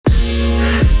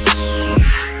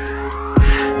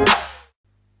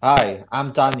Hi,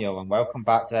 I'm Daniel, and welcome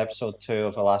back to episode 2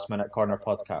 of the Last Minute Corner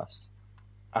podcast,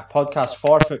 a podcast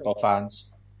for football fans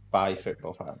by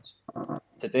football fans.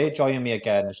 Today, joining me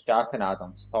again is Jack and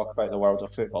Adam to talk about the world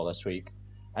of football this week,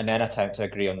 and then attempt to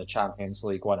agree on the Champions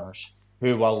League winners,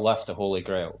 who will lift the Holy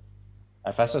Grail.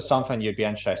 If this is something you'd be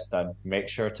interested in, make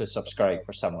sure to subscribe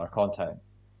for similar content.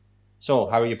 So,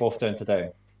 how are you both doing today?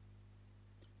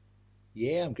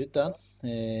 Yeah, I'm good, Dan.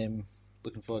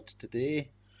 Looking forward to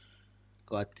today.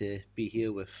 Glad to be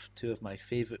here with two of my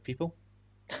favourite people.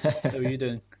 How are you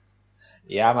doing?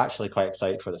 Yeah, I'm actually quite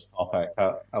excited for this topic.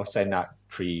 I was saying that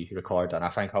pre-record, and I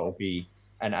think it'll be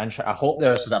an intro. I hope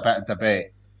there's a bit of debate.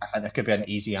 I think there could be an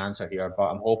easy answer here, but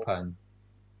I'm hoping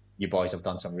you boys have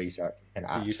done some research and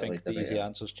can Do you actually think the debate easy it.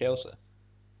 answer is Chelsea?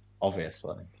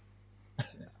 Obviously.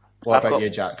 What I've about got. you,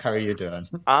 Jack? How are you doing?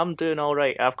 I'm doing all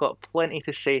right. I've got plenty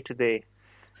to say today.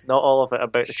 Not all of it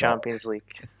about the Shock. Champions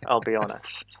League. I'll be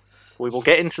honest. We will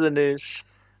get into the news,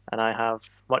 and I have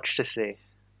much to say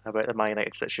about the Man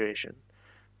United situation.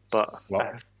 But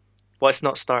Well, let's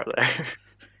not start there.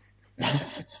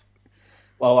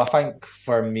 well, I think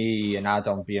for me and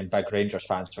Adam being big Rangers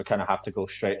fans, we kind of have to go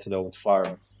straight to the old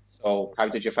firm. So, how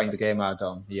did you find the game,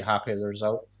 Adam? Are you happy with the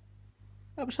result?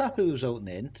 I was happy with the result in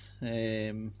the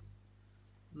end.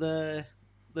 The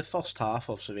the first half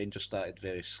of the Rangers started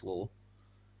very slow.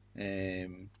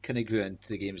 Kind of grew into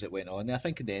the games that went on. I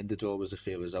think in the end the draw was a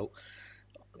fair result.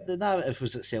 The narrative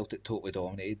was that Celtic totally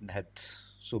dominated and had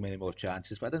so many more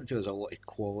chances, but I didn't feel there was a lot of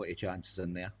quality chances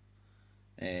in there.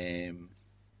 Um,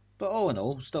 But all in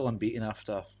all, still unbeaten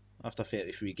after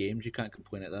 33 games. You can't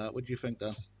complain at that. What do you think,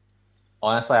 Dan?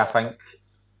 Honestly, I think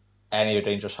any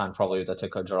Rangers fan probably would have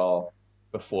took a draw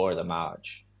before the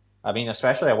match. I mean,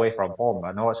 especially away from home.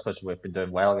 I know it's because we've been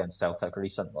doing well against Celtic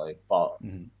recently, but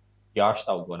Mm-hmm. you are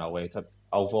still going away to,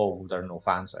 although there are no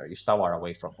fans there, you still are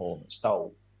away from home. It's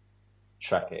still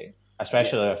tricky, Yeah,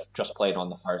 especially if just playing on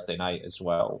the Thursday night as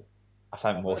well. I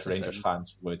think that's most the Rangers thing.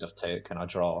 fans would have taken a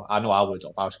draw. I know I would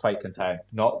have. I was quite content.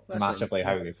 Not That's the thing. massively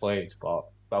how we played, but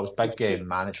that was big We've took game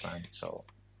management. So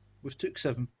we've took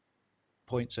 7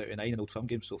 points out of 9 in Old Firm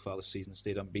games so far this season,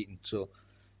 stayed unbeaten. So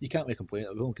you can't make a complaint.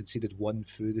 We've only conceded one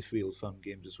through the 3 Old Firm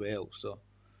games as well. So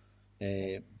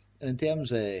and in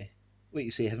terms of what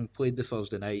you say, having played the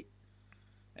Thursday night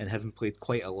and having played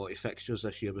quite a lot of fixtures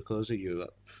this year because of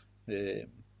Europe, um,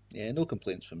 yeah, no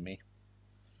complaints from me.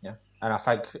 yeah, and I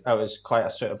think it was quite a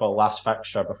suitable last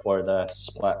fixture before the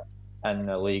split in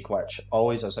the league, which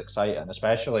always is exciting,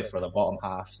 especially for the bottom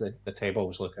half. The table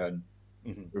was looking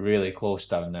Mm-hmm. really close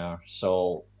down there,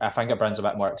 so I think it brings a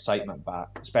bit more excitement back,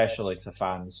 especially to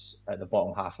fans at the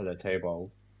bottom half of the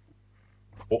table.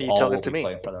 Are you All talking will to be me?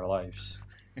 playing for their lives.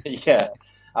 Yeah,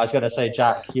 I was going to say,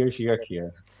 Jack, here's your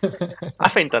cue. I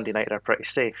think Dundee United are pretty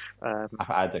safe.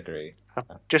 I'd agree.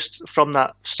 Just from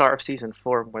that start of season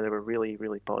form where they were really,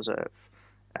 really positive.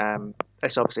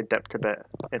 It's obviously dipped a bit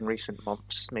in recent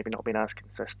months, maybe not been as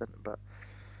consistent, but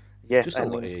yeah, Just I a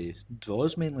lot mean, of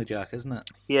draws mainly, Jack, isn't it?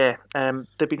 yeah,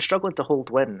 they've been struggling to hold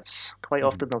wins. Quite Mm-hmm.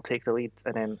 often they'll take the lead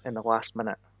and then in the last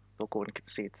minute they'll go and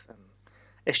concede. And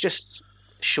it's just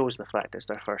shows the fact it's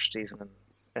their first season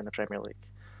in the Premier League,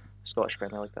 Scottish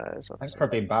Premier League that is I think obviously. for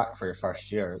being back for your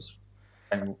first years,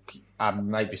 and I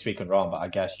might be speaking wrong, but I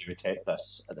guess you would take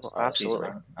this at the Well, start of the season.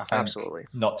 absolutely, I think absolutely,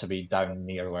 not to be down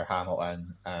near where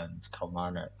Hamilton and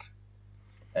Kilmarnock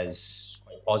is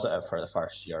quite positive for the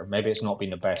first year. Maybe it's not been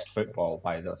the best football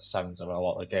by the sounds of a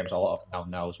lot of games, a lot of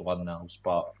nil-nils, 1-nils,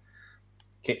 but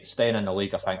staying in the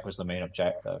league, I think, was the main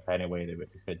objective. Anyway, they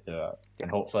could do it, yeah,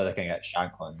 and hopefully they can get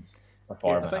Shankland yeah, I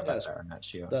performing a think bit that's better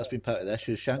next year. that's been part of the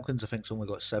issue. Shankland's I think's only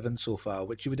got 7 so far,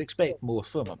 which you would expect more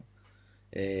from him.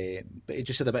 But he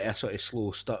just had a bit of a sort of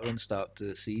slow stuttering start to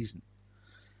the season.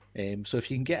 So if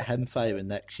you can get him firing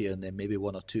next year and then maybe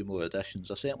 1 or 2 more additions,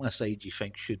 they're certainly a side you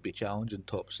think should be challenging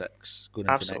top 6 going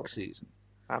into next absolutely, season.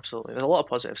 absolutely. There's a lot of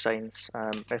positive signs.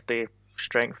 If they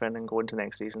strengthen and go into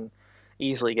next season,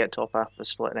 easily get top half of the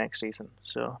split next season.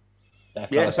 So yeah,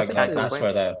 Definitely Plus, I think think can't that's complain.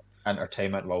 where the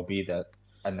entertainment will be that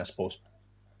in this post.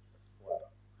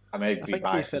 I may I be think they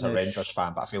biased as a Rangers finish.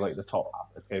 fan, but I feel like the top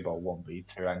half of the table won't be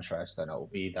too interesting. It'll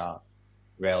be that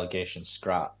relegation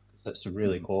scrap. It's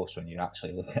really Mhm. close when you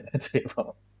actually look at the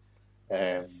table.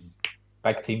 Um,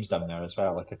 Big teams down there as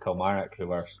well, like a Kilmarnock who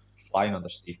were flying under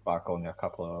Steve Clarke only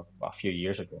a few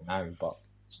years ago now, but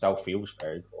still feels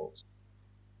very close.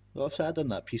 Well, I've done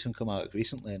that piece on Kilmarnock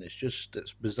recently, and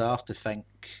it's bizarre to think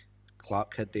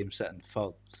Clark had them sitting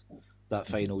third that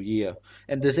Mhm. final year,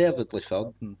 and deservedly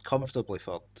third and comfortably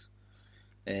third.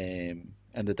 And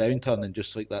the downturn in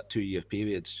just like that 2 year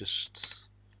period's just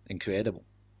incredible.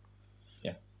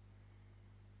 Yeah,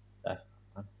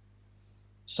 definitely.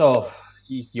 So,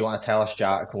 you want to tell us,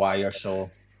 Jack, why you're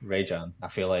so raging? I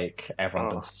feel like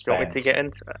everyone's in Oh, do you want me to get suspense.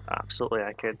 into it? Absolutely,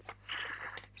 I could.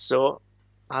 So,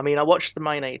 I mean, I watched the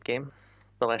Man United game,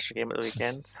 the Leicester game at the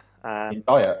weekend. Um,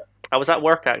 Enjoy it. I was at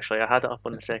work actually. I had it up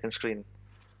on the second screen,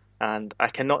 and I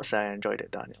cannot say I enjoyed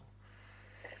it, Daniel.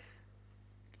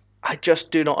 I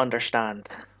just do not understand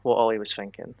what Ollie was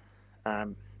thinking.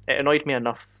 It annoyed me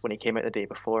enough when he came out the day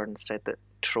before and said that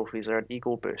trophies are an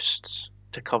ego boost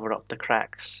to cover up the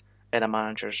cracks in a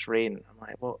manager's reign. I'm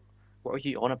like, what are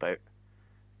you on about?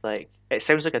 Like, it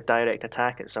sounds like a direct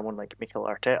attack at someone like Mikel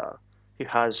Arteta, who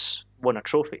has won a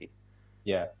trophy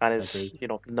Yeah, and is, agreed.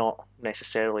 not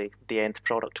necessarily the end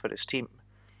product for his team.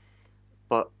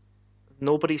 But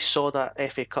nobody saw that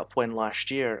FA Cup win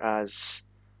last year as,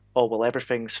 oh, well,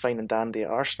 everything's fine and dandy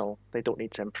at Arsenal. They don't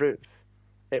need to improve.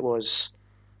 It was,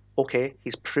 okay,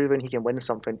 he's proven he can win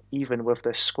something even with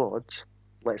this squad.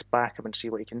 Let's back him and see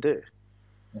what he can do.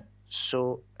 Yeah.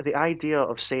 So the idea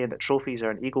of saying that trophies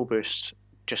are an ego boost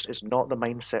just is not the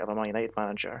mindset of a Man United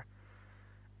manager.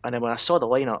 And then when I saw the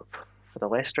lineup for the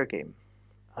Leicester game,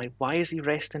 I'm like, why is he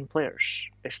resting players?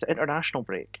 It's the international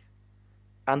break,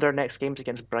 and our next game's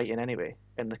against Brighton anyway,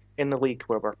 in the league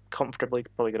where we're comfortably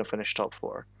probably going to finish top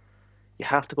four. You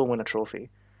have to go win a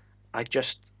trophy. I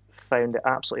just found it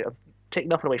absolutely. Take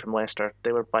nothing away from Leicester,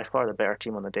 they were by far the better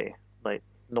team on the day, like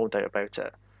no doubt about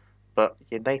it. But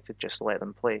United just let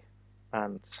them play,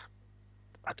 and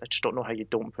I just don't know how you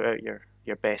don't put out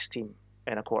your best team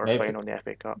in a quarter Maybe final in the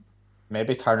FA Cup.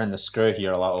 maybe turning the screw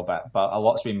here a little bit, but a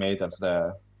lot's been made of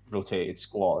the rotated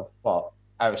squad. But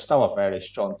it was still a very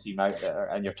strong team out there,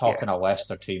 and you're Yeah, talking a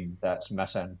Leicester team that's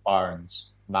missing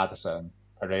Barnes, Maddison,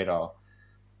 Pereira.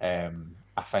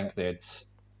 I think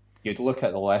you'd look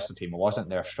at the Leicester team, it wasn't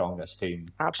their strongest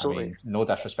team. I absolutely. mean, no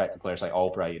disrespect to players like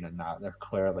Albrighton and that, they're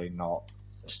clearly not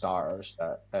the starters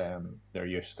that they're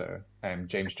used to.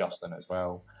 James Justin as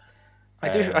well. I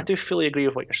Um, do fully agree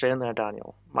with what you're saying there,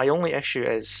 Daniel. My only issue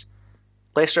is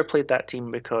Leicester played that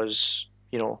team because,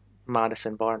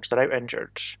 Maddison, Barnes, they're out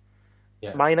injured.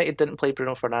 yeah, Man United didn't play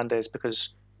Bruno Fernandes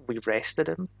because we rested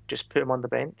him, just put him on the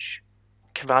bench.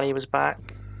 Cavani was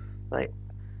back. Like,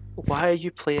 why are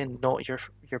you playing not your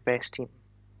best team?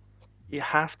 You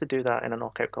have to do that in a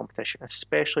knockout competition,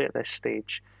 especially at this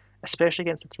stage, especially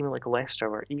against a team like Leicester,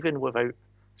 where even without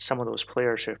some of those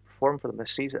players who have performed for them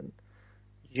this season,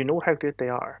 you know how good they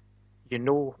are. You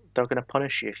know they're going to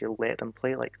punish you if you let them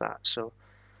play like that. So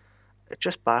it's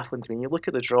just baffling to me. You look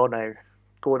at the draw now,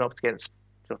 going up against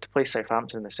to play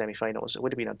Southampton in the semi-finals. It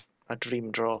would have been a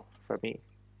dream draw for me,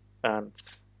 and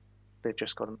they've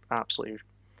just got absolutely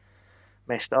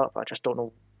messed up. I just don't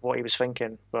know what he was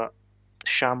thinking, but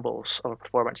shambles of a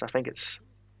performance. I think it's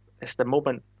the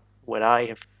moment where I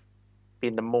have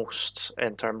been the most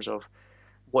in terms of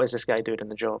what is this guy doing in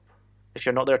the job. If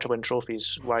you're not there to win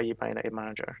trophies, why are you buying a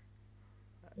manager?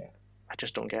 yeah, I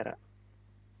just don't get it.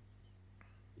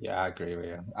 yeah, I agree with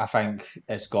you. I think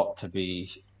it's got to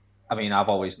be. I mean, I've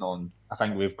always known. I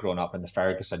think we've grown up in the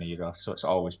Ferguson era, so it's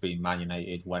always been Man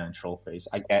United winning trophies.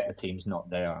 I get the team's not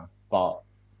there, but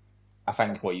I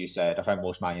think what you said, I think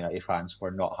most Man United fans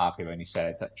were not happy when he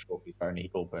said that trophies are an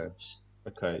ego boost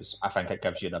because I think it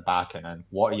gives you the backing. And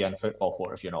what are you in football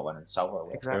for if you're not winning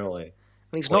silverware? Exactly. Clearly,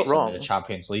 And he's not placing in the wrong.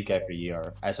 Champions League every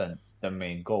year isn't the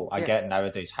main goal. I Yeah, get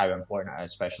nowadays how important it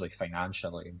is, especially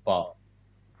financially, but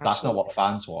that's not absolutely. what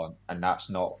fans want, and that's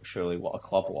not surely what a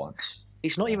club wants.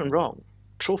 He's not even Um, wrong.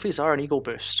 Trophies are an ego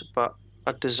boost, but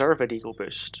a deserved ego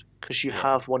boost because you yeah,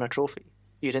 have won a trophy.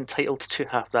 You're entitled to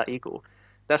have that ego.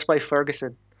 That's why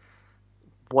Ferguson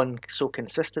won so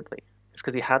consistently. It's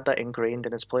because he had that ingrained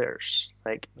in his players.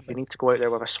 Like, I you think need to go out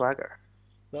there with a swagger.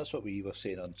 that's what we were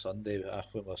saying on Sunday when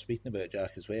we were speaking about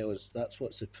Jack as well. Is that's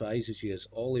what surprises you is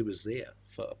Ollie was there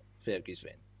for Fergie's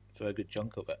reign for a good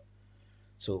chunk of it.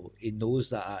 So he knows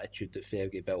that attitude that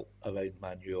Fergie built around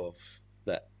Manu of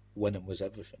that winning was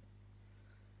everything.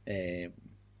 Um,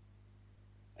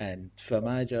 and for a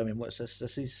manager, I mean, what's this?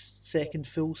 This is second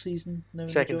full season now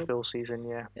in the Second job. full season,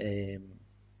 yeah. Um,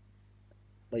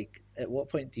 like, at what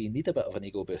point do you need a bit of an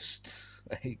ego boost?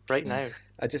 Right now.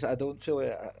 I don't feel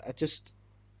it. I just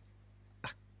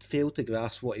failed to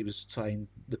grasp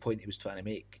the point he was trying to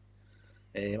make.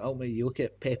 Ultimately, you look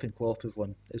at Pep and Klopp have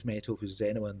won as many trophies as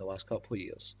anyone in the last couple of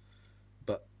years,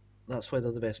 but that's why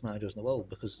they're the best managers in the world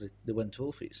because they win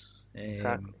trophies.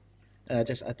 Exactly. And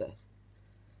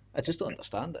I just don't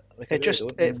understand it. Like I It really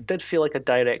just don't. it did feel like a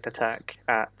direct attack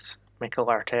at Mikel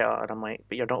Arteta, and I'm like,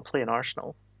 but you're not playing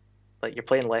Arsenal. Like, you're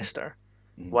playing Leicester.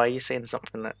 Mhm. Why are you saying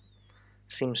something that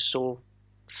seems so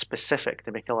specific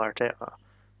to Mikel Arteta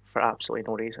for absolutely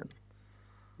no reason?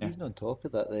 Yeah. Even on top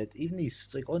of that, even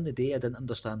he's like on the day, I didn't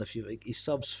understand if you like his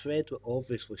subs. Fred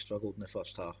obviously struggled in the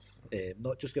first half,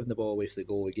 not just giving the ball away for the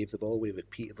goal, he gave the ball away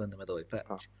repeatedly in the middle of the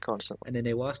pitch, Constantly. and then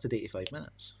he lasted 85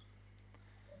 minutes.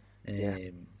 Yeah.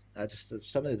 I just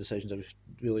some of the decisions I was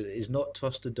really he's not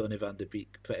trusted Donny van de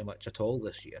Beek pretty much at all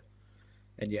this year,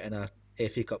 and yet in a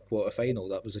FA Cup quarter final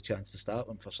that was a chance to start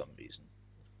him for some reason.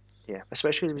 Yeah,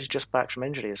 especially when he was just back from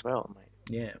injury as well. I'm like,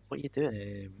 Yeah, what are you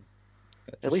doing?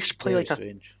 at least play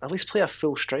strange. At least play a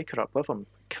full striker up with him.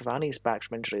 Cavani's back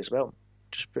from injury as well.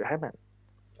 Just put him in.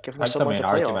 Give him I think the someone main to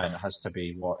play argument off. has to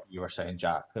be what you were saying,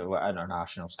 Jack, with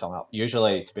internationals coming up.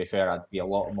 Usually, to be fair, I'd be a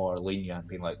lot more lenient,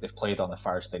 being like, they've played on the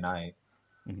Thursday night.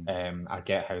 I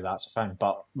get how that's a thing,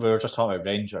 but we were just talking about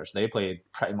Rangers. They played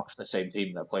pretty much the same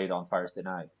team that played on Thursday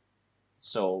night.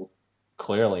 So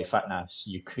clearly, fitness,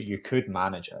 you could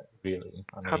manage it, really.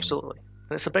 I mean, Absolutely.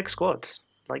 And it's a big squad.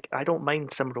 Like, I don't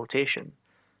mind some rotation.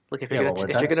 Like, if yeah, you're well,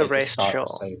 gonna say to rest start Shaw,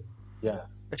 the same. Yeah,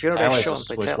 if you're gonna rest Tellez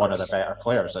Shaw and play was one of the Tellez, better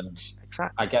players, and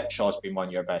exactly. I get Shaw's been one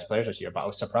of your best players this year, but I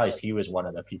was surprised he was one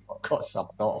of the people that got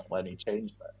subbed off when he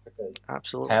changed it, because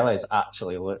Absolutely. Tellez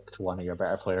actually looked one of your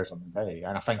better players on the day,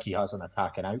 and I think he has an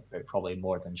attacking output probably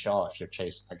more than Shaw if you're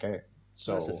chasing a game.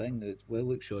 So that's the thing. Well,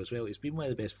 Luke Shaw as well. He's been one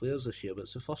of the best players this year, but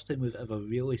it's the first time we've ever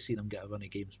really seen him get a run of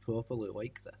games properly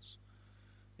like this.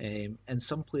 And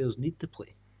some players need to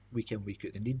play week in, week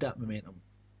out. They need that momentum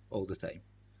all the time.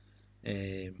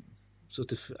 So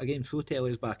to again throw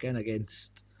Tellez back in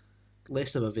against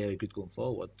Leicester are very good going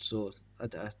forward. So I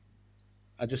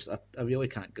really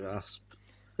can't grasp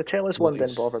The Tellez what one didn't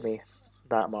his bother me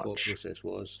that thought much. process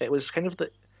was. It was kind of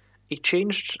he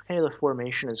changed kind of the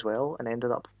formation as well and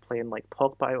ended up playing like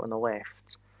Pogba out on the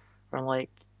left. I'm like,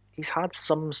 he's had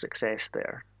some success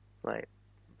there, like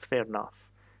fair enough.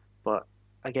 But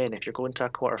again, if you're going to a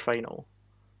quarter final,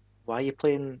 why are you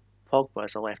playing Pogba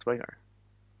as a left winger?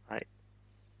 Right?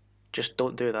 Just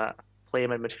don't do that. Play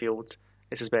him in midfield.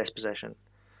 It's his best position.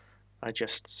 I've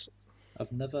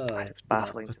never It's been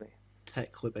baffling a to me.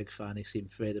 particularly big fan of seeing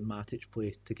Fred and Matic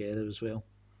play together as well.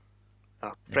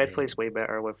 Fred plays way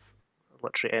better with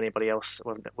literally anybody else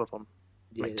with him.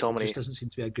 Yeah, McTominay, there just doesn't seem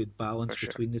to be a good balance sure.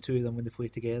 between the two of them when they play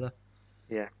together.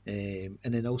 Yeah. And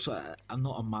then also, I'm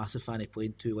not a massive fan of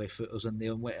playing two left footers in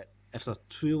there. If they're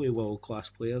truly world class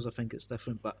players, I think it's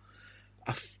different. But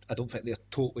I don't think they're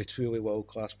totally truly world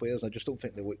class players. I just don't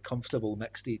think they look comfortable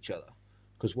next to each other,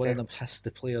 because one of them has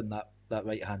to play on that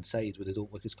right hand side where they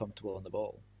don't look as comfortable on the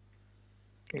ball.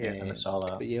 Yeah, and it's all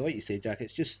But yeah, like you say, Jack,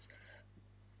 it's just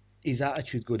his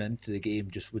attitude going into the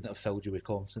game just wouldn't have filled you with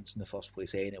confidence in the first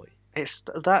place anyway. It's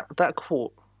that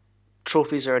quote.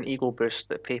 Trophies are an ego boost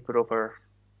that paper over,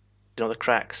 the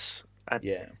cracks. And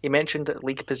Yeah. he mentioned that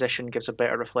league position gives a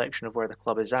better reflection of where the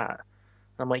club is at.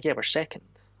 And I'm like, yeah, we're second.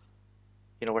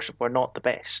 We're not the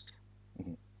best.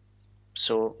 Mhm.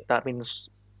 So that means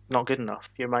not good enough.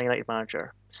 You're Man United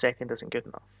manager. Second isn't good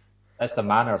enough. it's the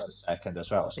manner of the second as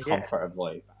well. It's Yeah.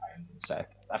 comfortably behind the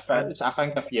second. I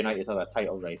think if United had a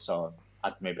title race on,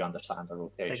 I'd maybe understand the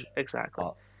rotation. Exactly.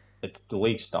 But the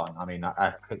league's done. I mean,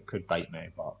 I could bite me,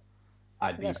 but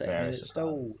I'd be That's it. I very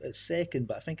mean, it's second,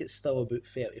 but I think it's still about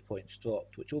 30 points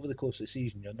dropped, which over the course of the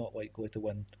season you're not likely to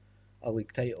win a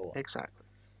league title. Exactly.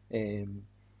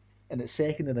 And it's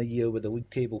second in a year where the league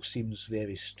table seems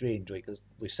very strange. Like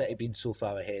with City being so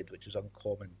far ahead, which is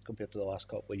uncommon compared to the last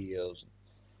couple of years.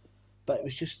 But it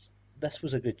was just this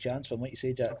was a good chance for him, like you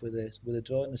say, Jack, with the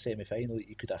draw in the semi-final that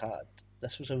you could have had.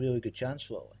 This was a really good chance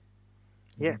for Ollie.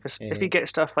 Yeah, because if he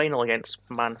gets to a final against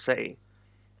Man City,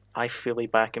 I fully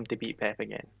back him to beat Pep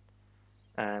again.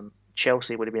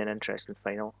 Chelsea would have been an interesting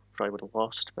final. Probably would have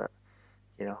lost, but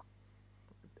you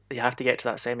have to get to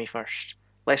that semi first.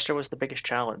 Leicester was the biggest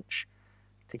challenge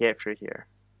to get through here.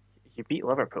 You beat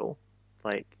Liverpool,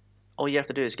 like all you have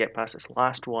to do is get past this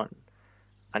last one,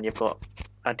 and you've got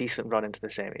a decent run into the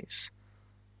semis.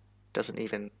 Doesn't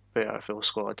even put out a full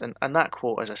squad, and that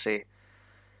quote, as I say,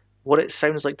 what it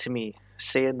sounds like to me,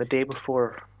 saying the day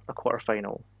before a quarter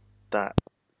final that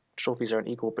trophies are an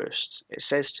ego boost, it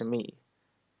says to me,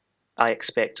 I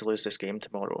expect to lose this game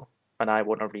tomorrow, and I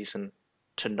want a reason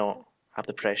to not have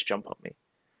the press jump on me.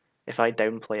 If I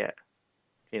downplay it,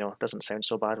 it doesn't sound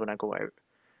so bad when I go out.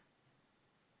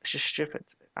 It's just stupid,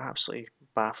 absolutely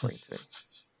baffling to me.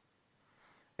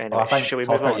 Anyway, well, I think shall we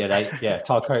move on?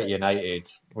 Talk about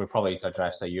United. We probably need to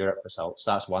address the Europe results.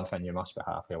 That's one thing you must be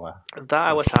happy with. That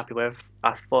I was happy with.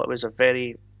 I thought it was a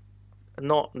very,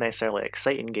 not necessarily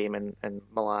exciting game in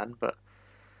Milan, but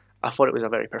I thought it was a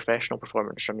very professional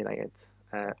performance from United.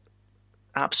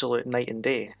 Absolute night and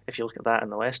day if you look at that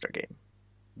in the Leicester game.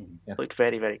 Yeah. Looked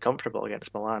very, very comfortable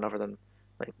against Milan, other than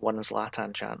like one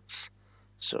Zlatan chance.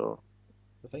 So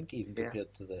I think even Yeah.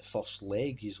 compared to the first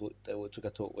leg, it looked like a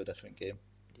totally different game.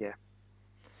 yeah,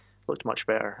 looked much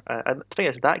better. And the thing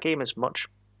is, that game is much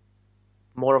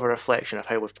more of a reflection of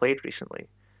how we've played recently,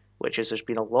 which is there's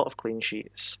been a lot of clean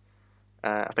sheets.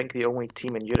 I think the only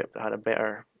team in Europe that had a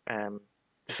better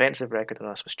defensive record than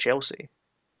us was Chelsea,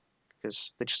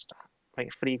 because they just, I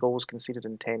think, 3 goals conceded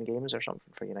in 10 games or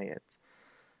something for United.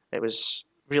 It was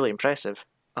really impressive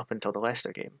up until the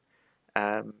Leicester game.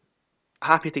 Um,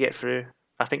 Happy to get through.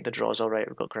 I think the draw's all right.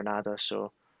 We've got Granada,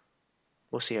 so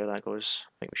we'll see how that goes.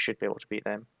 I think we should be able to beat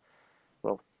them.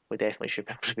 Well, we definitely should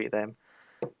be able to beat them.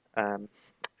 Um,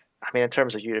 I mean, in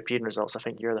terms of European results, I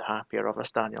think you're the happier of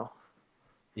us, Daniel.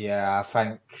 Yeah, I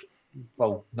think,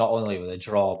 well, not only with the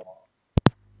draw,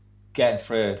 but getting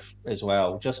through as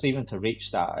well, just even to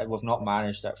reach that, we've not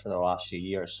managed it for the last few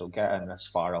years, so getting this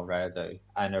far already,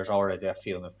 and there's already a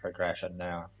feeling of progression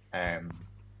there.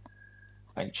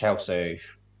 I think Chelsea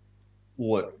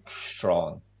look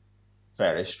strong,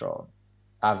 very strong.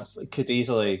 Could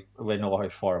easily, we know how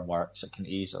form works, it can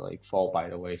easily fall by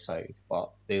the wayside, but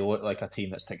they look like a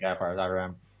team that's together. I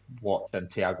remember watching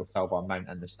Thiago Silva mount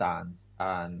in the stand,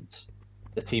 and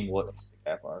the team looks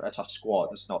together. It's a squad,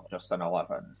 it's not just an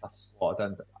 11, it's a squad.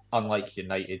 And unlike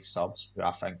United subs, who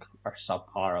I think are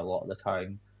subpar a lot of the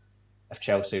time, if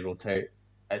Chelsea rotate,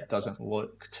 it doesn't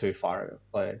look too far out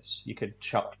of place. You could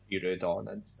chuck Giroud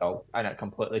on and it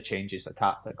completely changes the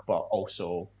tactic, but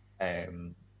also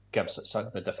gives it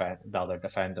the other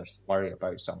defenders to worry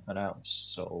about something else.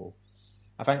 So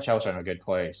I think Chelsea are in a good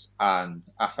place, and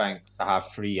I think to have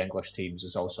 3 English teams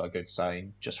is also a good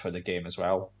sign just for the game as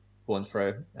well going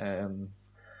through.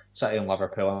 City and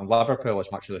Liverpool,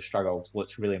 as much as they struggled,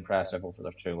 looked really impressive over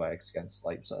their 2 legs against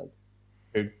Leipzig,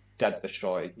 who did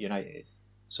destroy United.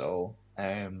 So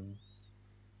I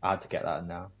had to get that in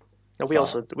there. And But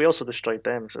we also destroyed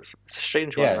them, so it's a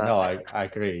strange one yeah, that. no, I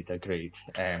agreed.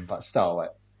 But still,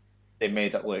 they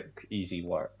made it look easy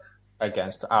work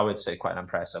against, I would say, quite an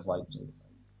impressive Leipzig.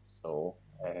 So,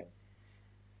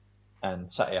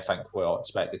 and City, I think, were all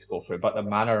expected to go through. But the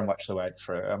manner in which they went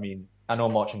through, I mean, I know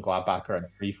Mönchengladbach are in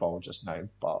free fall just now,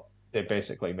 but they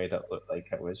basically made it look like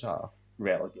it was a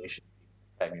relegation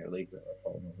Premier League that were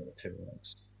falling over the 2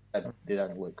 legs. And they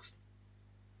didn't look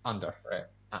under threat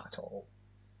at all.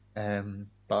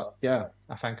 But yeah,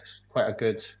 I think it's quite a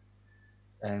good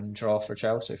draw for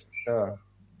Chelsea for sure.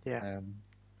 Yeah, Um,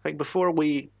 I think before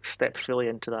we step fully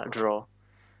into that draw,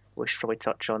 we should probably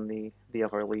touch on the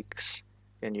other leagues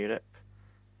in Europe.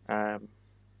 Um,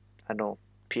 I know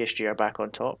PSG are back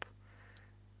on top,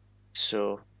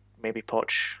 so maybe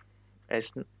Poch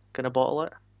isn't going to bottle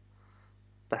it.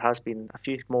 There has been a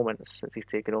few moments since he's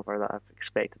taken over that I've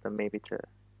expected them maybe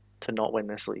to not win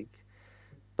this league,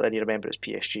 but then you remember it's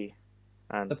PSG,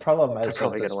 and the problem they're is that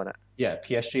probably going to there's, win it. yeah,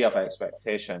 PSG have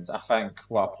expectations. I think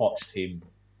with a Poch team,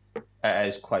 it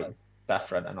is quite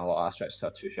different in a lot of aspects to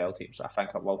a Tuchel team. So I think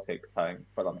it will take time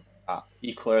for them.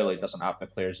 He clearly doesn't have the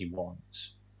players he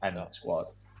wants in No. that squad.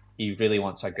 He really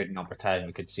wants a good number 10.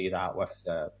 We could see that with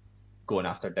going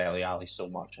after Dele Alli so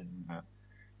much in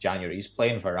January. He's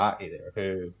playing Verratti there,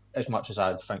 who, as much as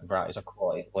I think Verratti's a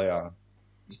quality player,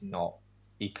 he's not.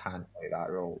 He can't play that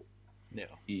role. No.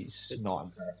 He's not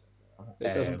impressive.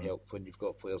 It doesn't help when you've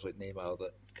got players like Neymar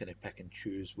that kind of pick and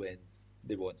choose when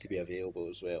they want to be available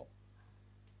as well.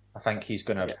 I think he's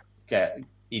going to Yeah. get.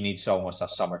 He needs almost a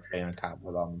summer training camp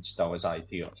with them still as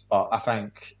ideal. But I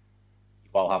think he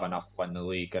will have enough to win the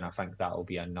league, and I think that will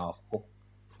be enough.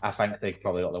 I think they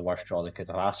probably got the worst draw they could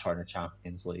have asked for in the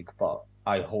Champions League, but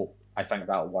I think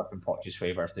that'll work in Poch's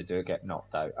favour if they do get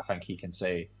knocked out. I think he can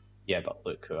say, yeah, but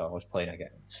look who I was playing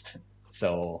against.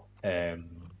 So,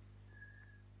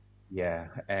 yeah,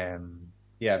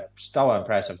 still an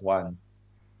impressive win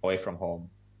away from home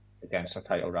against their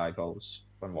title rivals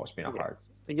when what's been a Yeah. hard.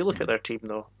 And you look at their team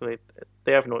though;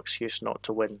 they have no excuse not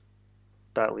to win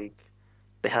that league.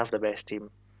 They have the best team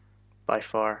by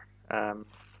far.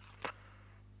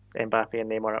 Mbappe and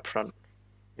Neymar up front.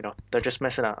 You know, they're just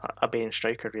missing a main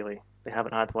striker really. They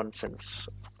haven't had one since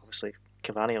obviously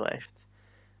Cavani left.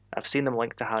 I've seen them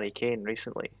linked to Harry Kane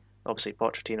recently. Obviously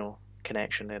Pochettino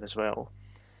connection there as well.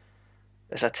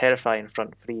 It's a terrifying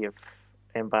front three of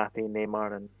Mbappe,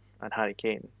 Neymar, and Harry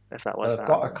Kane. If that was Well, to they've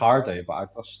got happen, Icardi, but I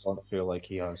just don't feel like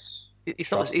he has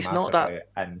he's not. trust He's not that massively.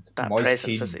 And that Moise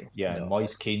presence, is Keane, he? yeah, No.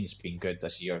 Moise Keane's been good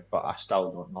this year, but I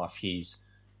still don't know if he's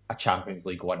a Champions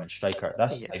League winning striker at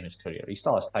this Yeah. time in his career. He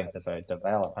still has time to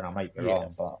develop, and I might be Yeah.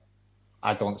 wrong, but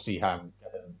I don't see him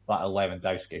like a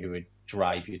Lewandowski who would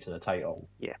drive you to the title.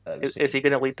 Yeah. at Is the he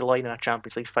going to lead the line in a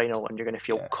Champions League final and you're going to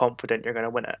feel Yeah. confident you're going to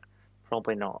win it?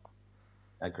 Probably not.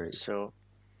 Agreed. So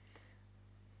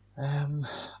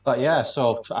But yeah,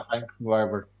 so I think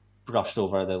we're brushed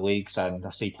over the leagues and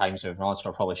I see time's moving on, so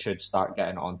we probably should start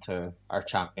getting on to our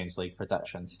Champions League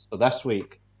predictions. So this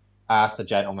week, I asked the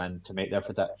gentlemen to make their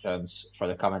predictions for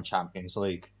the coming Champions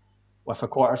League. With the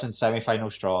quarters and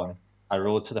semi-finals drawn, a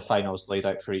road to the finals laid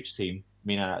out for each team,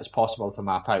 meaning it is possible to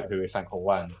map out who we think will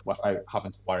win without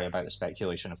having to worry about the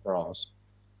speculation of draws.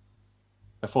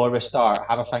 Before we start,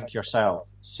 have a think yourself,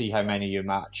 see how many you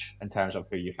match in terms of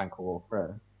who you think will go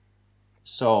through.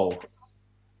 So,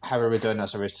 how are we doing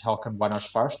this? Are we talking winners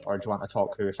first, or do you want to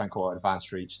talk who we think will advance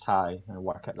for each tie and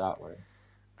work it that way?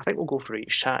 I think we'll go for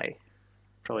each tie.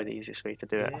 Probably the easiest way to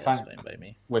do it. Yeah, I that's think fine by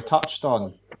me. we touched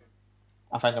on,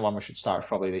 I think the one we should start is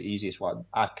probably the easiest one.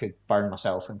 I could burn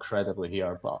myself incredibly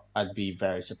here, but I'd be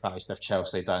very surprised if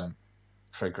Chelsea didn't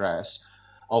progress.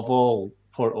 Although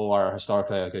Porto are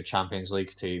historically a good Champions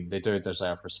League team, they do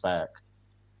deserve respect.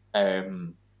 They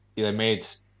made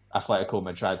Atletico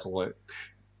Madrid look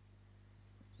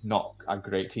not a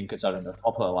great team considering they're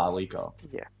top of the La Liga.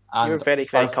 Yeah, you're And very,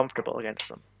 very comfortable against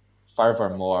them.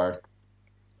 furthermore,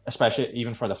 especially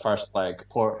even for the first leg,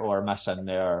 Porto are missing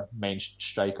their main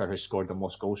striker who scored the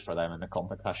most goals for them in the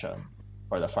competition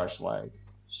for the first leg.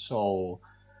 So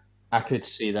I could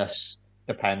see this,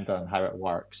 depending on how it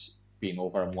works, being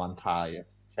over in one tie if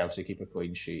Chelsea keep a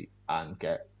clean sheet and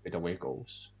get good away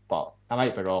goals. But I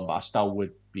might be wrong, but I still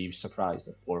would be surprised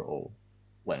if Porto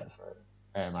went through.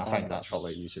 I think that's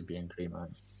probably you should be in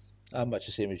agreement. I'm much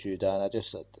the same as you, Dan.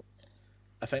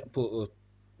 I think Porto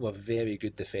were very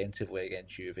good defensively against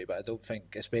Juve, but I don't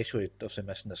think, especially obviously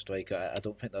missing the striker, I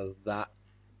don't think they're that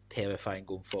terrifying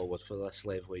going forward for this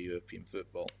level of European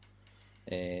football.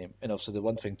 And obviously the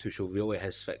one thing Tuchel really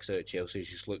has fixed out at Chelsea is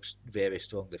he just looks very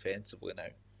strong defensively now.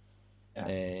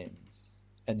 Yeah.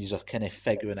 And you're kind of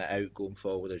figuring it out going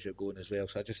forward as you're going as well.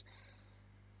 So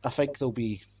I think they'll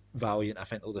be valiant. I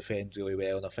think they'll defend really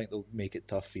well, and I think they'll make it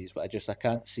tough for you. But I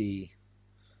can't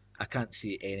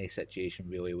see any situation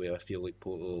really where I feel like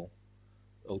Porto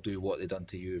will do what they've done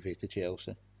to Juve to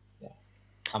Chelsea. Yeah.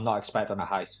 I'm not expecting a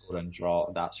high scoring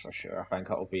draw, that's for sure. I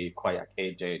think it'll be quite a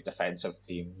cagey defensive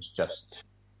teams, just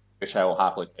which I will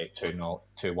happily take 2-0,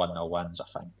 1-0 wins, I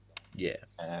think. Yeah.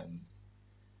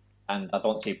 And I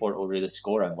don't see Porto really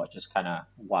scoring, which is kind of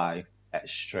why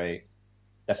it's straight.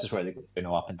 This is where they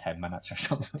go up in 10 minutes or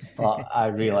something. But I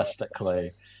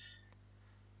realistically,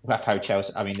 with how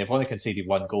Chelsea, I mean, they've only conceded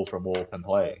one goal from open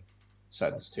play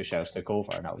since Tuchel's took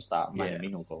over, and that was that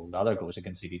Minamino goal. The other goals they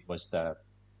conceded was the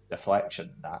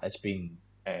deflection. That it's been,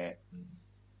 well,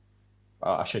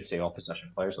 I should say,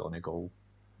 opposition players the only goal,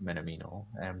 Minamino,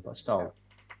 but still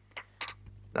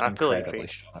incredibly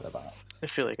strong at the back. I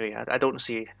fully agree. I don't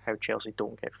see how Chelsea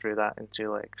don't get through that in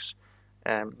 2 legs,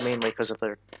 mainly because of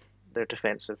their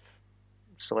defensive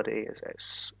solidity.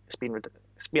 It's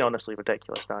been honestly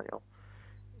ridiculous, Daniel.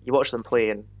 You watch them play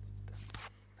and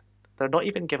they're not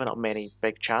even giving up many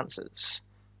big chances.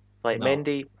 Like No.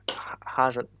 Mendy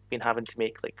hasn't been having to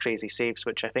make like crazy saves,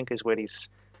 which I think is where he's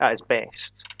at his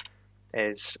best,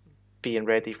 is being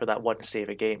ready for that one save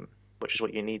a game, which is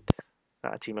what you need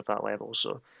at a team of that level.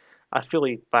 So I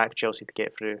fully back Chelsea to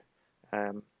get through.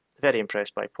 Very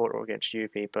impressed by Porto against Juve,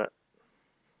 but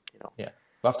yeah,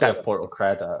 we have to give Porto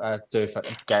credit. I do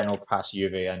getting past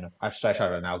Juve and especially a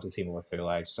Ronaldo team over 2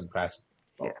 legs is impressive.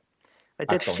 Yeah, I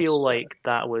did feel like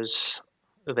that was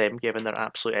them giving their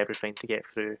absolute everything to get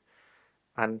through,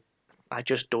 and I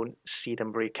just don't see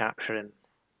them recapturing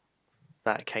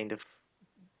that kind of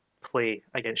play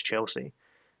against Chelsea.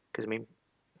 Because I mean,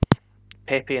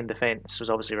 Pepe in defence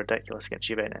was obviously ridiculous against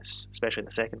Juventus, especially in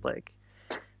the second leg.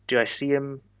 Do I see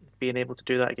him being able to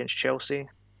do that against Chelsea?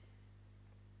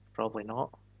 Probably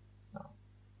not. No.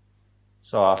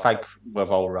 So I think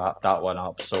we've all wrapped that one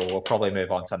up. So we'll probably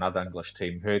move on to another English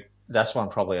team. Who this one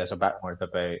probably is a bit more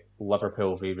debate.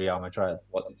 Liverpool v Real Madrid.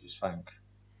 What did you think?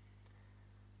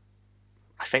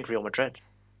 I think Real Madrid,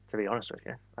 to be honest with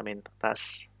you. I mean,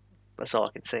 that's all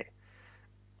I can say.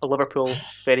 Liverpool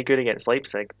very good against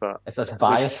Leipzig, but is this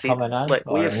bias coming in?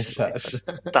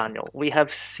 Daniel, we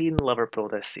have seen Liverpool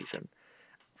this season.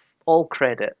 All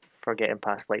credit for getting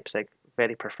past Leipzig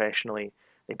very professionally.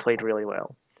 They played really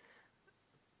well.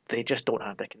 They just don't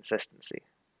have the consistency.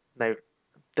 Now,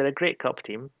 they're a great cup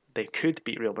team. They could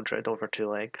beat Real Madrid over 2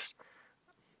 legs.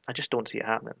 I just don't see it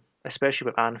happening, especially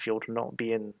with Anfield not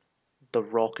being the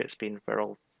rock it's been for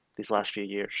all these last few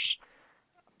years.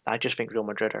 I just think Real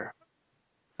Madrid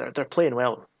they're playing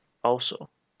well also.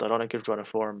 They're on a good run of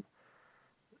form.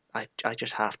 I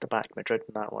just have to back Madrid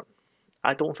in that one.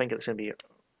 I don't think it's going to be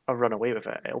a run away with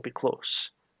it. It'll be close.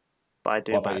 But I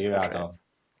do what back about you, Madrid. Adam?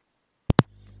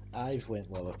 I've went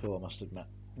Liverpool, I must admit.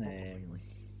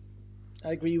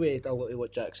 I agree with a lot of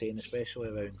what Jack's saying, especially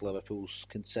around Liverpool's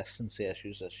consistency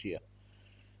issues this year.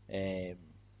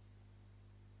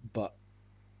 But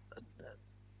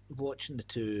watching the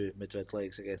two Madrid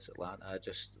legs against Atlanta,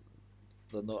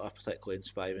 they're not a particularly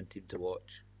inspiring team to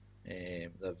watch.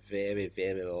 They're very,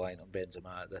 very reliant on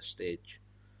Benzema at this stage.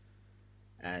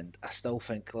 And I still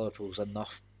think Liverpool's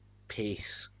enough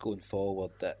pace going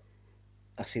forward that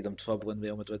I see them troubling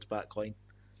Real Madrid's back line.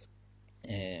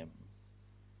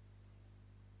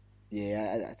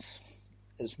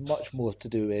 It's much more to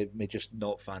do with me just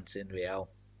not fancying Real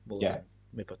more than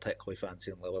me particularly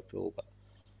fancying Liverpool. But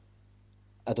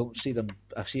I don't see them.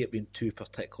 I see it being two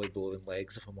particularly boring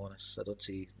legs, if I'm honest. I don't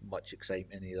see much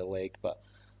excitement in either leg, but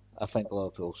I think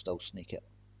Liverpool will still sneak it.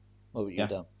 What about you,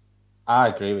 Dan? I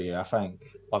agree with you. I think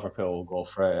Liverpool will go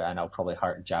through, and it'll probably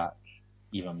hurt Jack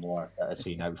even more that has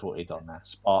been outvoted on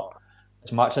this. But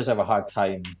as much as they've a hard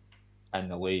time in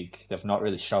the league, they've not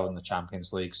really shown the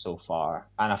Champions League so far.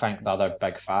 And I think the other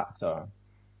big factor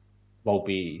will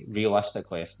be,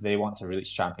 realistically, if they want to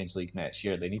reach Champions League next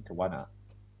year, they need to win it.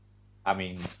 I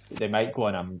mean, they might go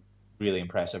on a really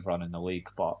impressive run in the league,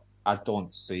 but I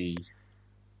don't see...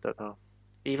 Don't know.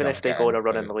 Even if they go on a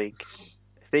run in the league,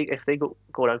 if they go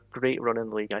on a great run in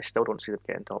the league, I still don't see them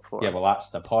getting top four. Yeah, well,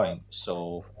 that's the point.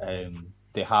 So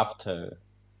they have to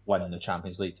win the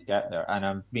Champions League to get there. And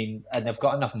I mean, and they've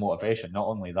got enough motivation. Not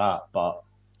only that, but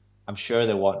I'm sure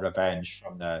they want revenge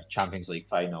from the Champions League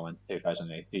final in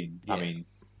 2018. Yeah. I mean,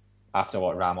 after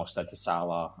what Ramos did to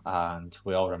Salah, and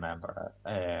we all remember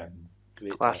it.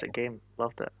 Classic game,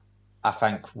 loved it. I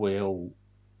think Liverpool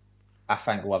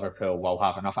will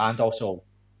have enough, and also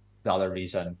the other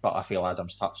reason, but I feel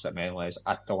Adam's touched it mainly, is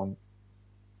I don't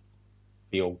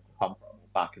feel comfortable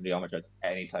back in Real Madrid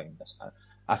anytime this time.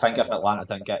 I think if Atlanta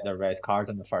didn't get their red card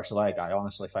in the first leg, I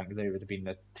honestly think they would have been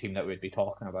the team that we'd be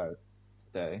talking about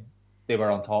today. They were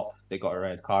on top, they got a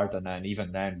red card, and then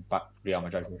even then, Real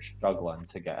Madrid were struggling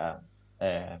to get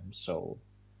in. So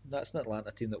that's an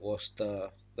Atlanta team that lost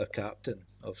their captain,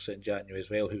 obviously, in January as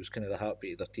well, who was kind of the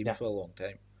heartbeat of their team for a long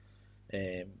time.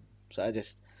 So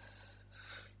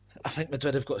I think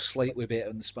Madrid have got slightly better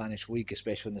in the Spanish league,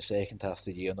 especially in the second half of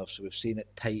the year. And obviously we've seen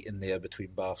it tight in there between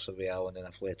Barca, Real and then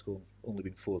Atletico. Only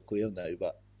been 4 clear now,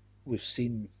 but we've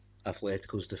seen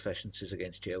Atletico's deficiencies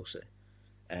against Chelsea.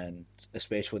 And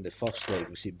especially in the first leg,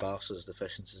 we've seen Barca's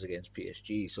deficiencies against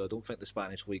PSG. So I don't think the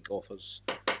Spanish league offers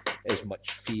as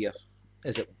much fear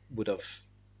as it would have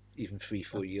even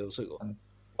 3-4 years ago. And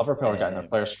Liverpool are getting their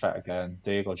players fit again.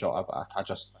 Diego Jota back. I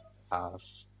just have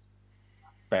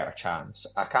better chance.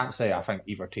 I can't say I think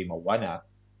either team will win it,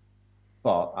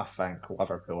 but I think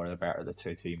Liverpool are the better of the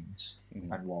two teams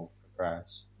and will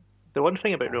progress. The one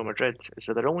thing about Real Madrid is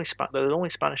that they're the only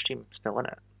Spanish team still in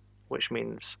it, which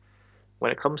means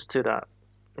when it comes to that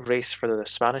race for the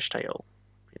Spanish title,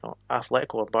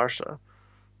 Atletico and Barca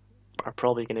are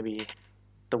probably going to be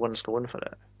the ones going for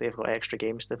it. They've got extra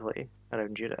games to play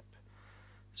around Europe,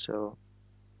 so.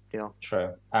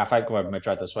 True. I think with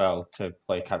Madrid as well, to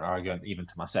play counter argument even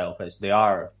to myself, is they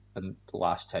are in the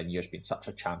last 10 years been such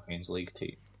a Champions League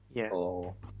team. Yeah.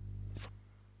 So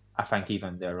I think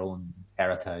even their own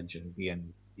heritage and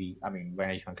being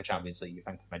when you think of Champions League, you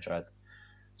think of Madrid.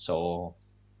 So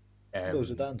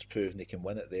Zidane's proven he can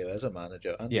win it there as a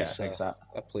manager and as a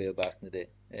player back in the day.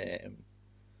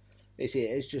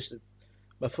 It's just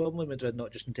my problem with Madrid,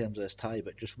 not just in terms of this tie,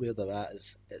 but just where they're at,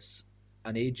 is it's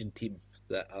an aging team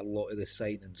that a lot of the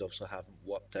signings also haven't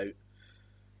worked out.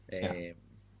 A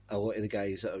lot of the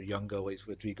guys that are younger, like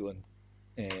Rodrigo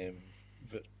and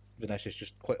Vinicius,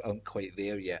 just aren't quite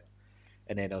there yet.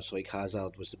 And then also like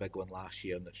Hazard was the big one last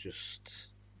year, and it's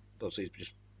just obviously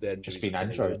just the injuries. He's been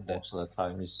injured most of the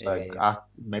time. He's I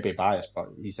maybe biased, but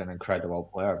he's an incredible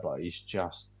player, but he's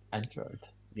just injured.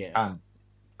 Yeah, and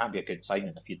can't be a good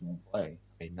signing if you don't play.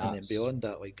 And then beyond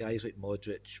that, like guys like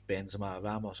Modric, Benzema,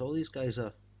 Ramos, all these guys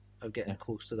are getting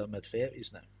close to their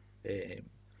mid-30s now.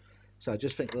 So I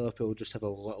just think Liverpool just have a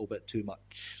little bit too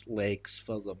much legs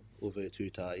for them over the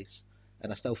two ties.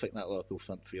 And I still think that Liverpool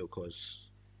front three will cause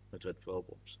Madrid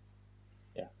problems.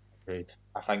 Yeah, agreed.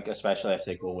 I think especially if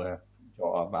they go with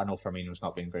Jota, I know Firmino's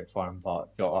not been in great form,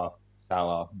 but Jota,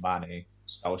 Salah, Mane,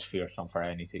 still fearsome for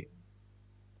any team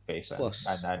facing. Plus,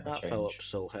 Nat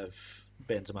Phillips will have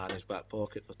Benzema in his back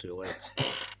pocket for 2 legs.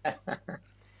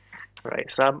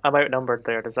 Right, so I'm outnumbered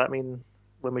there. Does that mean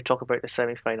when we talk about the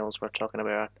semi-finals, we're talking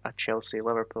about a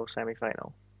Chelsea-Liverpool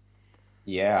semi-final?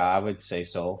 Yeah, I would say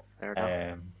so.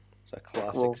 It's a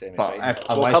classic semi-final. But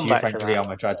unless you think Real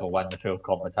Madrid will win the full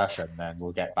competition, then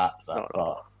we'll get back to that.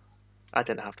 No. I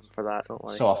didn't have them for that. Don't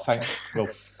worry. So I think we'll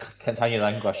continue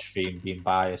the English theme, being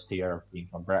biased here, being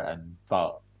from Britain,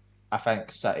 but I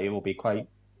think City will be quite,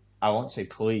 I won't say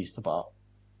pleased, but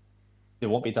they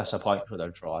won't be disappointed with their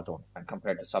draw, I don't think,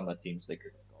 compared to some of the teams they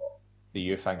could have got. Do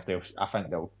you think I think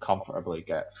they'll comfortably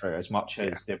get through, as much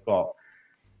as they've got,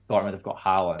 Dortmund have got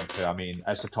Haaland, who, I mean,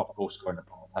 is the top goal scorer in the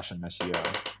competition this year,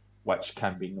 which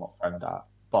can be not frowned at,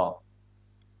 but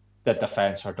the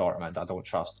defence for Dortmund I don't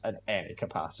trust in any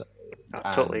capacity.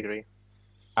 I totally And agree.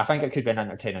 I think it could be an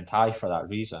entertaining tie for that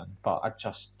reason, but I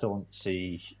just don't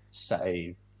see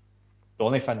City. The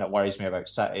only thing that worries me about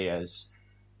City is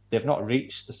they've not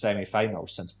reached the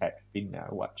semi-finals since Pep's been there,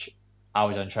 which I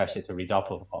was interested to read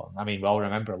up on. I mean, we all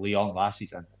remember Lyon last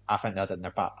season. I think they had it in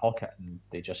their back pocket and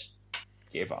they just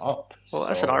gave it up. Well,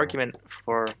 that's an So, argument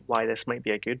for why this might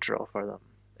be a good draw for them.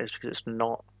 Is because it's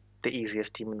not the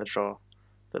easiest team in the draw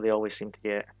that they always seem to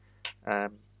get,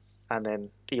 and then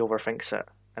he overthinks it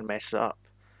and messes it up.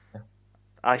 yeah.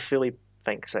 I fully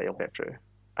think City will get through,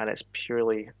 and it's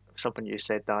purely something you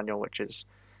said, Daniel, which is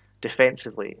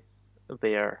defensively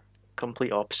they are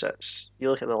complete opposites. You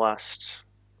look at the last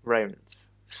round,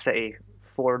 City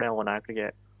 4-0 on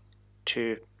aggregate,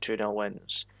 2-0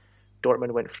 wins.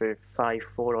 Dortmund went through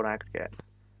 5-4 on aggregate.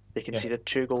 They conceded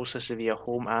 2 goals to Sevilla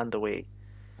home and away.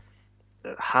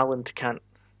 Haaland can't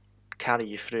carry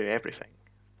you through everything.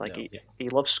 Like No. he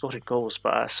loves scoring goals,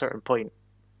 but at a certain point,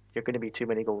 you're going to be too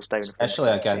many goals down. Especially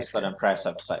against an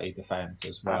impressive City defence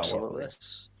as well. Absolutely.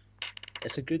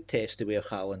 It's a good test to where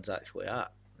Haaland's actually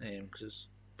at, because it's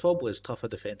probably as tough a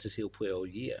defence as he'll play all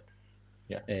year.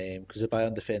 Yeah. Because the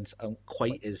Bayern defence aren't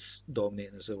quite as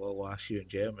dominating as they were last year in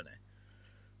Germany.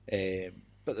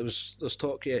 But there's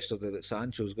talk yesterday that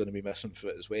Sancho's going to be missing for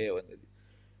it as well. And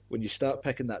when you start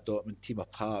picking that Dortmund team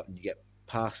apart and you get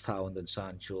past Haaland and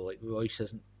Sancho, like Royce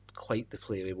isn't quite the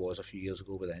player he was a few years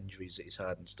ago with the injuries that he's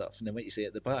had and stuff. And then what you say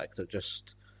at the back, they're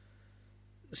just...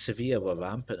 Sevilla were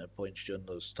rampant at points during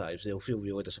those times. They'll feel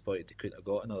really disappointed they couldn't have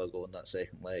got another goal in that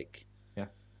second leg. Yeah.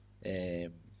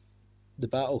 The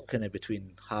battle kind of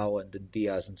between Haaland and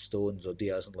Diaz and Stones, or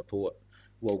Diaz and Laporte,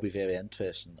 will be very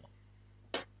interesting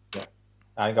though. Yeah,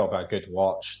 I think it'll be a good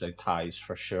watch, the ties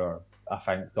for sure. I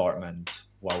think Dortmund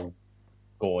will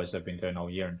go as they've been doing all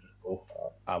year and just go for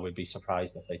it. I would be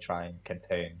surprised if they try and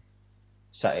contain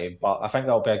City, but I think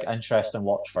that'll be an interesting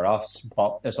watch for us.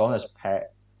 But as long as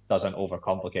Pep doesn't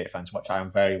overcomplicate things, which I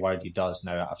am very worried he does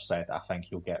now that I've said I think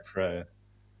he'll get through,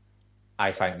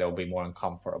 I think they'll be more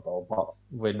uncomfortable. But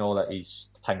we know that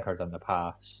he's tinkered in the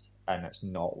past and it's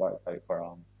not worked out for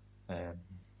him.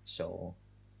 So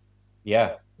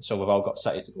we've all got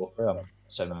City to go through him,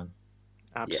 Simon.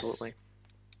 Absolutely. Yes.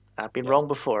 I've been wrong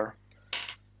before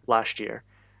last year,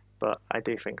 but I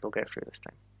do think they'll get through this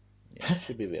time. Yeah,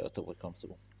 should be relatively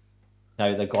comfortable.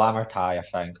 Now, the glamour tie, I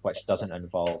think, which doesn't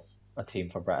involve a team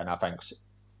for Britain, I think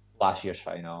last year's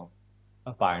final,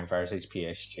 Bayern versus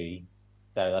PSG.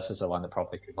 Now, this is the one that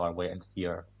probably people are waiting to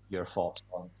hear your thoughts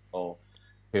on. So,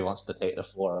 who wants to take the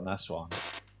floor on this one?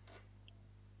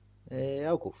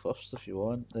 I'll go first if you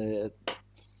want.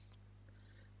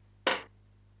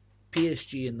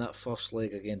 PSG in that first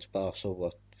leg against Barca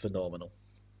were phenomenal.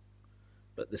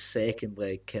 But the second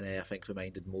leg I think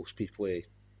reminded most people of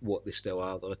what they still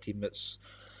are. They're a team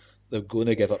they're going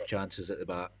to give up chances at the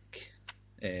back,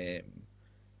 and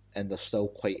they're still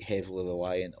quite heavily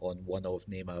reliant on one of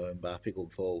Neymar or Mbappe going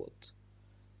forward.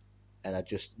 And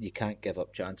you can't give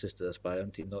up chances to this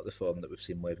Bayern team, not the form that we've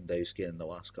seen Lewandowski in the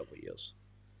last couple of years.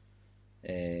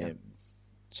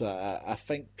 So I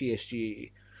think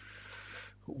PSG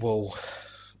will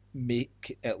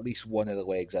make at least one of the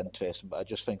legs interesting, but I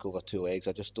just think over 2 legs,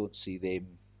 I just don't see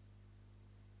them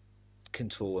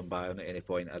controlling Bayern at any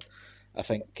point. I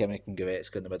think Kimmich and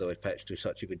Goretzka in the middle of the pitch do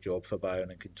such a good job for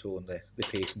Bayern in controlling the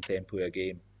pace and tempo of a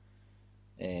game.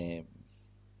 I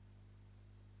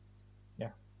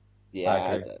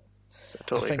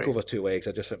Totally think agree. over 2 legs,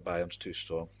 I just think Bayern's too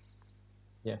strong.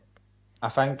 Yeah, I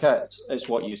think it's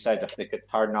what you said. If they could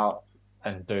turn up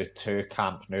and do 2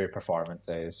 Camp Nou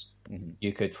performances,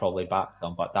 you could probably back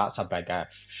them. But that's a big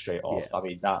if straight off. Yeah. I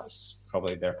mean, that's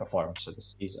probably their performance of the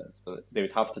season. So they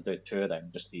would have to do 2 of them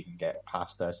just to even get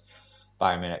past this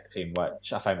Bayern Munich team,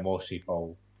 which I think most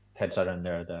people, considering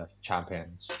they're the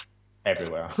champions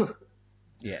everywhere,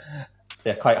 Yeah.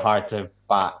 they're quite hard to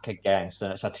back against.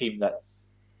 And it's a team that's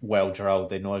well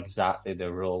drilled. They know exactly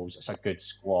their roles. It's a good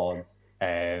squad.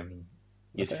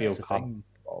 You'd feel comfortable.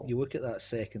 You look at that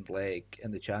second leg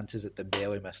and the chances that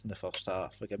Dembele missed in the first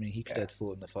half. Like, I mean, he could have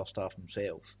 4 in the first half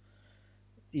himself.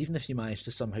 Even if you manage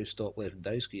to somehow stop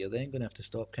Lewandowski, you're then going to have to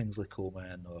stop Kingsley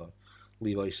Coman or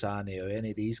Leroy Sané or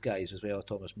any of these guys as well,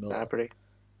 Thomas Muller. Gnabry.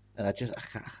 And I just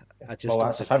Well, don't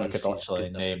that's the think thing. We could PSG's good actually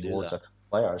enough to name do loads that. of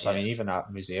players. I Yeah. mean, even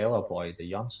that Musiala boy, the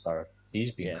youngster,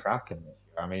 he's been Yeah. cracking this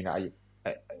year. I mean,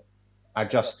 I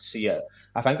just see it.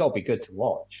 I think it'll be good to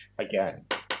watch. Again,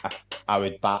 I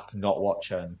would back not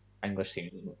watching English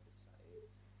teams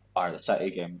or the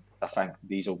City game. I think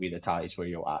these will be the ties where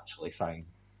you'll actually find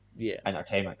Yeah.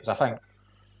 entertainment. Because I think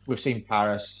we've seen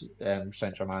Paris,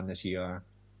 Saint-Germain this year.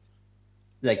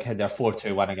 Like their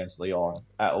 4-2 win against Lyon.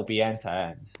 It'll be end to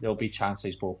end. There'll be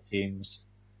chances both teams.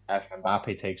 If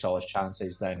Mbappe takes all his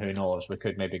chances, then who knows? We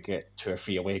could maybe get 2 or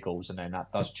 3 away goals, and then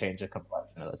that does change the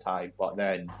complexion of the tie. But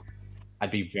then I'd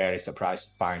be very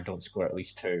surprised if Bayern don't score at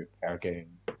least 2 per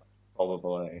game.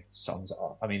 Probably sums it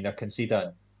up. I mean, they're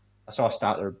conceding. I saw a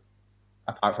stat there.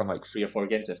 Apart from like 3 or 4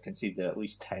 games, they've conceded at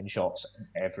least 10 shots in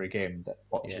every game that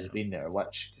Watch has been there.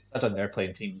 Which, considering they're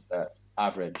playing teams that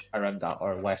average around that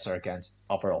or lesser against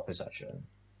other opposition,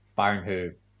 Bayern,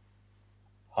 who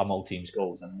pummel teams'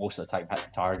 goals and most of the time hit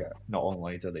the target. Not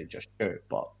only do they just shoot,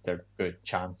 but they're good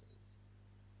chances.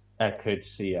 I could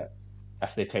see it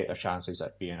if they take their chances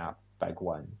at being a big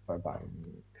win for Bayern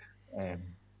Munich.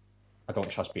 I don't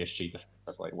trust PSG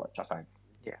defensively, which I think.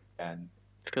 Yeah. And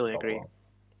Fully agree.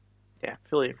 Yeah,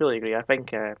 fully agree. I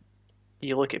think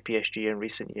you look at PSG in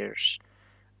recent years,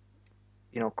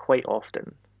 quite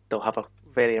often they'll have a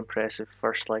very impressive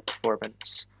first leg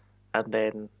performance and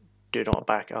then do not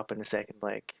back it up in the second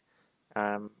leg.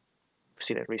 We've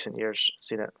seen it in recent years,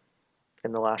 seen it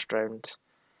in the last round.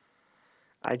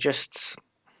 I just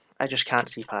can't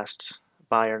see past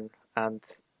Bayern and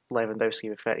Lewandowski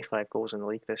with 35 goals in the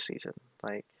league this season.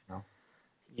 Like, no.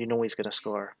 He's going to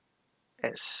score.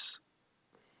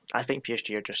 I think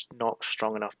PSG are just not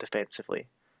strong enough defensively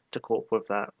to cope with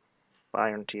that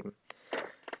Bayern team.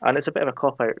 And it's a bit of a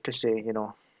cop-out to say,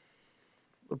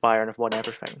 Bayern have won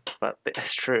everything, but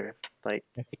it's true. Like,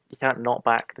 you can't not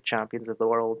back the champions of the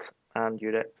world and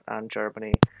Europe and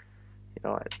Germany.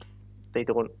 They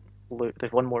don't look.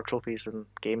 They've won more trophies than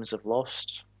games have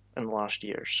lost in the last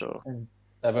year. So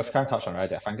we've kind of touched on it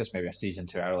already. I think it's maybe a season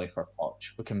too early for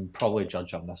Poch. We can probably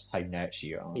judge him this time next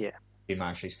year. Yeah, he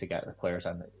manages to get the players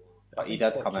in. But he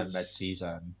did come in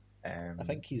mid-season. I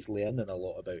think he's learning a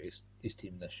lot about his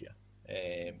team this year,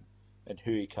 and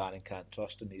who he can and can't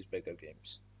trust in these bigger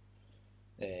games.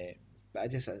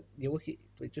 But you look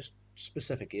at just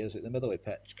specific areas at the middle of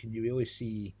the pitch. Can you really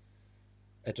see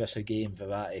Idrissa Gueye and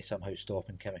Verratti somehow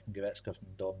stopping Kimmich and Goretzka from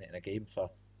dominating a game for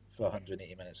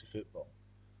 180 minutes of football?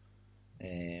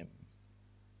 And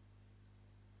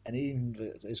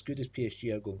even as good as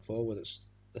PSG are going forward,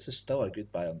 this is still a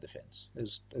good Bayern defence.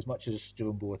 As much as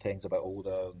Jerome Boateng's a bit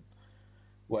older and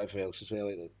whatever else as well.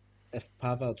 Like, if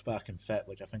Pavard's back and fit,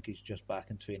 which I think he's just back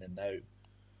in training now,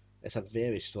 it's a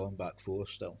very strong back four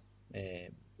still.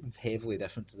 Heavily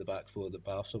different to the back four that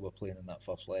Barca were playing in that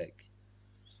first leg.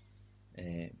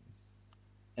 And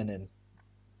then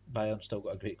Bayern still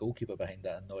got a great goalkeeper behind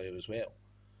that and Neuer as well.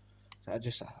 So I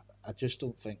just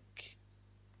don't think,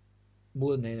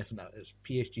 more than anything, that it's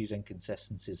PSG's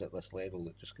inconsistencies at this level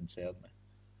that just concern me.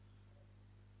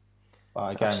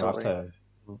 But again,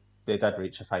 they did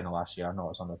reach the final last year. I know it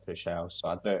was under Tuchel,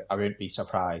 so I wouldn't be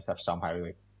surprised if somehow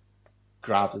they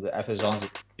grabbed it. If as long as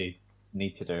they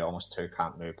need to do almost 2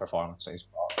 Camp Nou performances.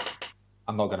 But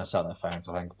I'm not going to sit on the fence.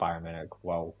 I think Bayern Munich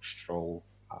will stroll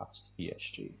past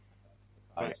PSG.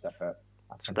 Right. So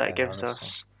that gives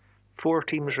us 4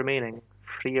 teams remaining,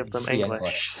 3 of them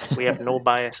English. We have no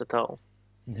bias at all.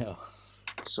 No.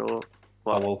 So,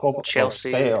 we'll go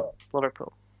Chelsea,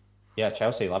 Liverpool. Yeah,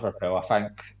 Chelsea, Liverpool. I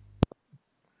think,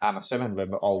 I'm assuming we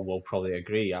all will probably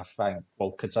agree. I think,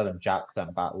 well, considering Jack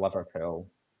didn't back Liverpool,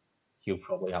 he'll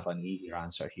probably have an easier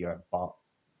answer here. But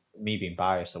me being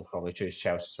biased, I'll probably choose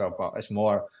Chelsea as well. But it's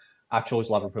more, I chose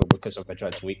Liverpool because of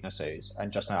Madrid's weaknesses,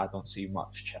 and just now I don't see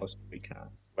much Chelsea weakness,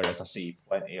 whereas I see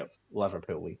plenty of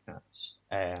Liverpool weakness.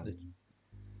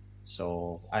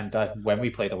 When we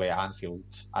played away at Anfield,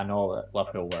 I know that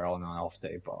Liverpool were on an off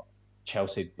day, but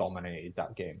Chelsea dominated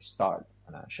that game, start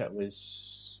to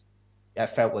finish. It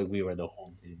felt like we were the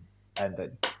home team, and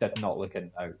it did not look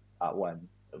in out that win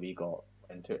that we got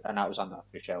into, and that was under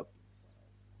Tuchel.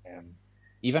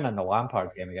 Even in the Lampard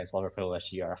game against Liverpool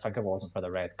this year, I think it wasn't for the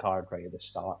red card right at the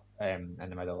start, in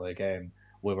the middle of the game,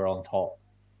 we were on top.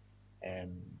 I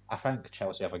think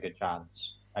Chelsea have a good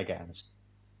chance against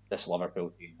this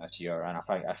Liverpool team this year, and I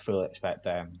fully expect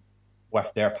them,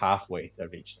 with their pathway to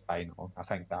reach the final. I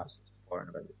think that's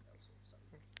important about it.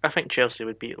 I think Chelsea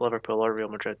would beat Liverpool or Real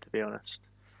Madrid, to be honest.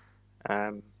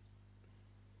 I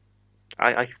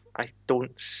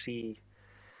don't see.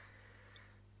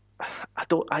 I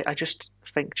I just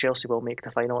think Chelsea will make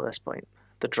the final at this point.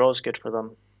 The draw's good for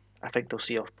them. I think they'll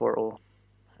see off Porto,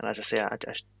 and as I say,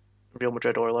 Real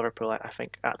Madrid or Liverpool, I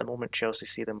think at the moment Chelsea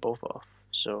see them both off.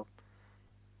 So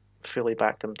fully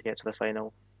back them to get to the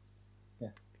final. Yeah.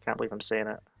 I can't believe I'm saying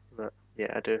it, but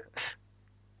yeah, I do.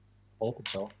 Hoping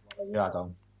so. What about you,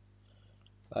 Adam?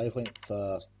 I went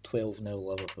for 12-0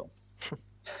 Liverpool.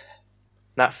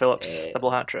 Nat Phillips,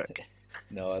 double hat trick.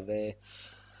 No, I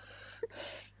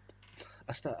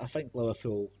think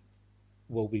Liverpool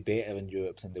will be better in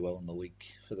Europe than they will in the league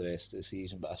for the rest of the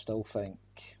season, but I still think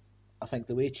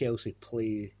the way Chelsea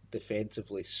play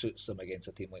defensively suits them against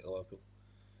a team like Liverpool.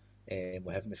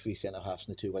 We're having the three centre halves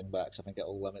and the two wing backs. I think it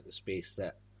will limit the space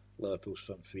that Liverpool's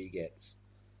front three gets.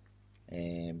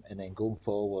 And then going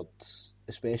forward,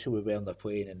 especially with where they're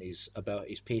playing and his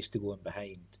pace to go in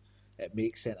behind, it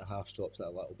makes centre half drops that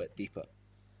a little bit deeper.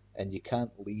 And you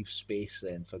can't leave space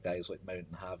then for guys like Mount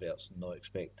and Havertz and not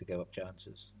expect to give up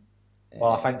chances.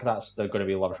 Well, I think that's going to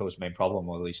be Liverpool's main problem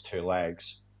with these two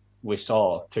legs. We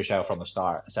saw Tuchel from the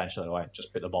start essentially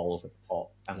just put the ball over the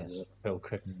top, and Liverpool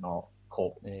could not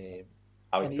cope.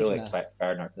 I would fully expect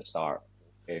Werner to start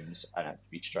games and it to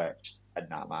be stretched in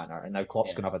that manner. And now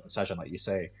Klopp's going to have a decision, like you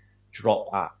say,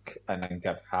 drop back and then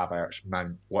give Havertz,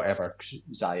 Mount, whatever,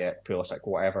 Ziyech, Pulisic,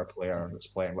 whatever player that's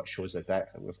playing, which shows the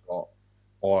depth that we've got.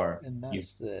 Or and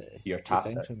that's your the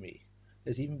tactic. thing for me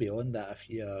is even beyond that, if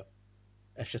you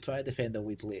try to defend a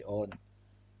lead late on,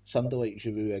 somebody like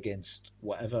Giroud against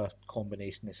whatever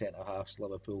combination of centre halves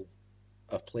Liverpool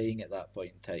are playing at that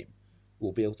point in time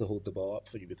will be able to hold the ball up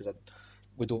for you, because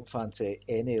we don't fancy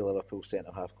any Liverpool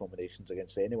centre half combinations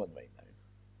against anyone right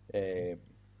now.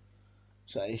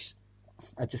 So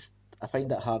I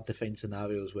find it hard to find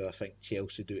scenarios where I think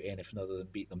Chelsea do anything other than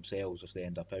beat themselves if they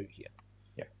end up out here.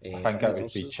 Yeah, I think it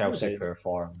would be Chelsea poor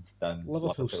form than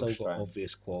Liverpool's still strength. got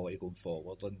obvious quality going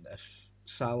forward, and if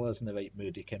Salah's in the right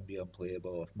mood, he can be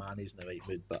unplayable. If Mane's in the right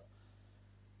mood, but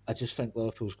I just think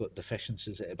Liverpool's got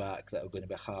deficiencies at the back that are going to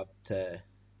be hard to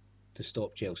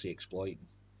stop Chelsea exploiting.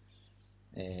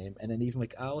 And then even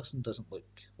like Alisson doesn't look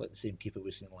like the same keeper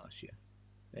we've seen last year,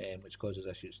 which causes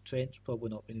issues. Trent's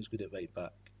probably not been as good at right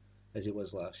back as he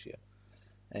was last year.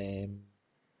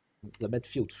 The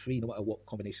midfield three, no matter what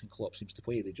combination Klopp seems to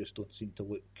play, they just don't seem to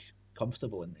look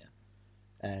comfortable in there.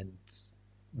 And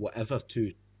whatever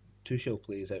Tuchel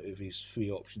plays out of his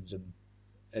three options and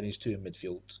his two in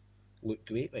midfield look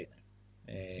great right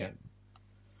now.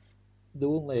 The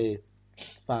only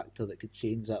factor that could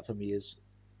change that for me is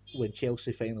when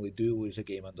Chelsea finally do lose a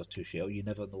game under Tuchel, you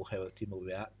never know how a team will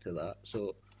react to that.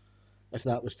 So if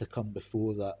that was to come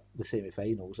before the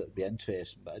semi-finals, it would be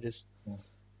interesting. But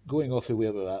going off of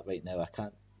where we're at right now, I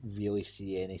can't really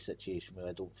see any situation where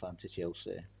I don't fancy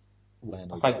Chelsea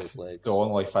winning over both legs. The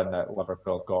only thing that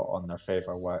Liverpool have got on their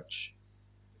favour, which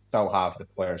still have the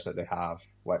players that they have,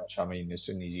 which, I mean, as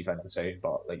soon as you've decided,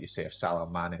 but like you say, if Salah,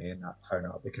 Mane in that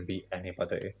turnout, they can beat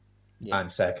anybody. Yeah.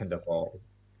 And second of all,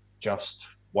 just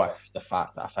with the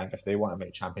fact that I think if they want to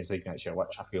make Champions League next year,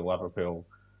 which I feel Liverpool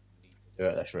need to do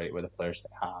at this rate with the players they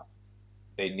have,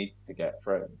 they need to get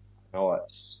through. And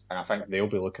I think they'll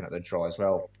be looking at the draw as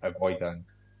well, avoiding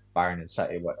Bayern and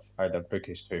City, which are their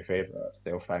bookies' two favourites.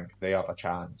 They'll think they have a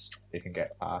chance, they can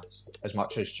get past. As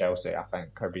much as Chelsea, I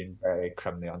think, are being very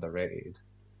criminally underrated,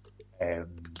 I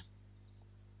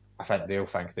think they'll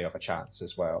think they have a chance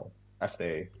as well if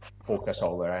they focus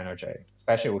all their energy.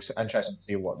 Especially, it's interesting to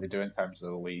see what they do in terms of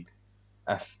the league.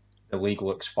 If the league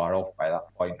looks far off by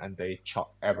that point and they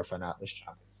chuck everything at this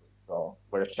Champions League draw,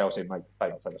 whereas Chelsea might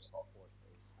fight for the top four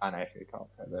and FA Cup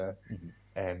at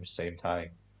the same time.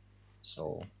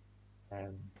 So,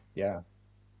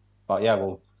 but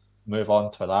we'll move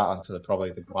on to that, onto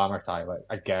probably the glamour tie,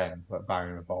 again, with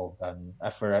Bayern involved. And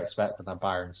if we're expecting a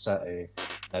Bayern City,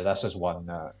 now this is one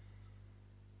that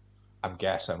I'm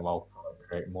guessing will probably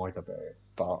create more debate,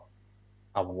 but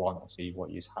I want to see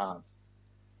what you have.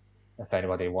 If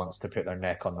anybody wants to put their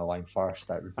neck on the line first,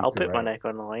 that would be I'll put my neck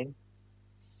on the line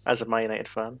as a Man United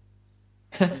fan.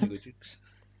 I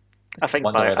think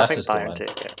Bayern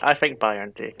take it. I think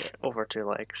Bayern take it over two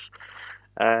legs.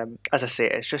 As I say,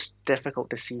 it's just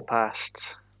difficult to see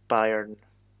past Bayern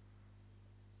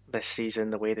this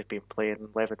season, the way they've been playing.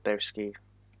 Lewandowski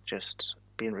just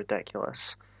being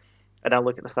ridiculous. And I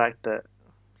look at the fact that,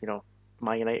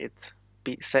 Man United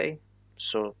beat City,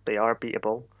 so they are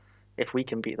beatable. If we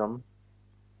can beat them,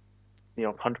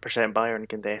 100% Bayern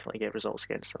can definitely get results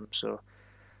against them. So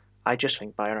I just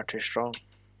think Bayern are too strong.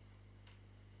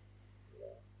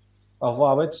 Well,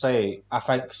 I would say, I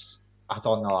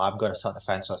don't know, I'm going to sit on the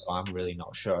fence, so I'm really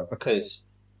not sure, because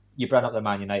you bring up the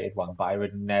Man United one, but I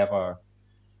would never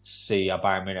see a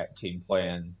Bayern Munich team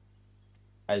playing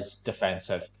as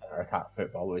defensive counter-attack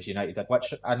football, whereas United did,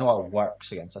 which I know it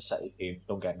works against a City team.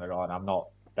 Don't get me wrong, I'm not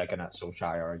digging at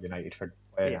Solskjaer or United for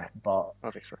playing Yeah, it, but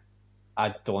obviously.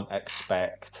 I don't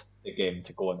expect the game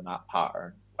to go in that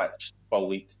pattern, which will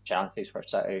lead to chances for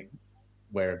City,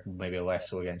 where maybe less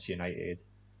so against United.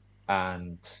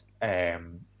 And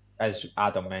as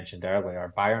Adam mentioned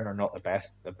earlier, Bayern are not the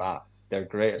best at the back. They're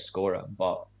great at scoring,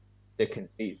 but they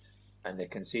concede, and they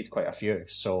concede quite a few.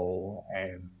 So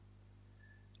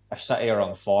if City are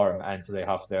on form and they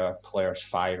have their players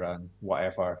firing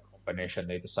whatever combination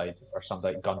they decide, or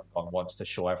something like Gundogan wants to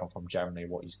show everyone from Germany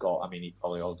what he's got. I mean, he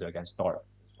probably will do against Dortmund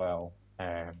as well.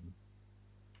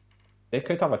 They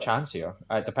could have a chance here.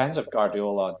 It depends if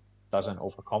Guardiola doesn't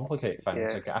overcomplicate things.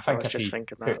 Yeah, Like, I I think was if just he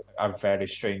thinking put that. a very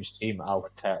strange team, I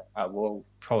will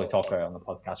probably talk about it on the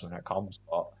podcast when it comes.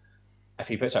 But if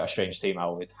he puts out a strange team, I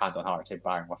would hand on heart take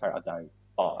Bayern without a doubt.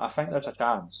 But I think there's a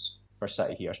chance for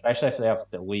City here, especially if they have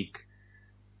the league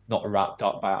not wrapped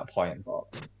up by that point,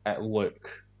 but it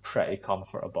look pretty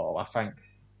comfortable. I think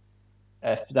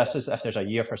if there's a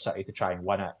year for City to try and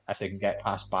win it, if they can get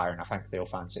past Bayern, I think they'll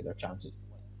fancy their chances to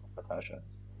win the competition.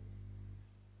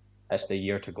 It's the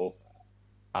year to go,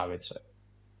 I would say.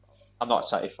 I'm not a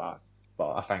City fan,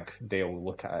 but I think they'll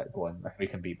look at it going, if we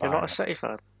can beat You're not a Bayern. City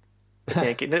fan.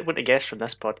 Yeah, wouldn't have guessed from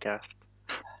this podcast.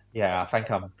 Yeah, I think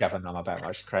I'm giving them a bit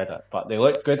much credit, but they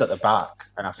look good at the back,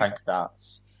 and I think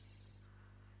that's.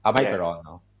 I might be Yeah, wrong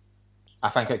though. I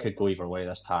think it could go either way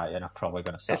this tie, and I'm probably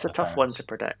going to sit it's a the tough one fence. to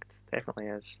predict. Definitely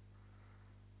is.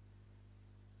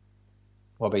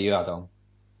 What about you, Adam?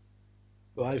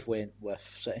 Well, I've went with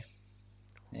City.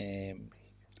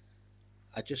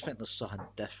 I just think there's something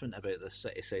different about the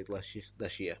City side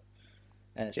this year.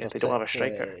 And it's Yeah, they don't have a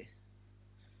striker.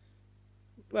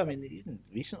 Well, I mean, even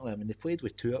recently, they played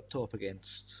with two up top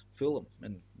against Fulham,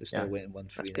 and they still went and won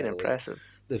 3-0. That's been impressive.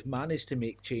 They've managed to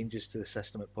make changes to the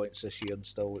system at points this year and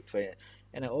still look fine.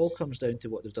 And it all comes down to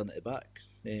what they've done at the back.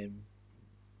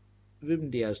 Ruben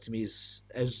Diaz, to me, is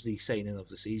the signing of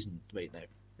the season right now.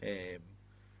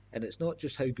 And it's not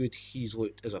just how good he's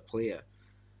looked as a player,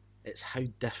 it's how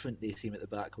different they seem at the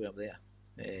back when I'm there.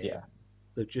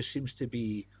 There just seems to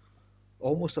be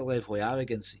almost a level of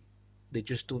arrogance. They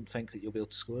just don't think that you'll be able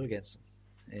to score against them.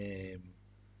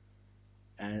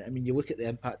 And I mean, you look at the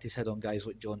impact he's had on guys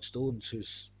like John Stones,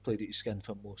 who's played out his skin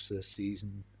for most of the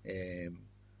season.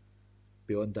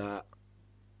 Beyond that,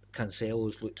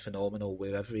 Cancelo's looked phenomenal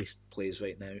wherever he plays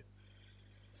right now.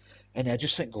 And I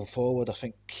just think going forward, I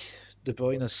think De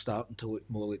Bruyne's starting to look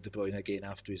more like De Bruyne again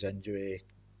after his injury.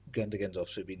 Gundogan's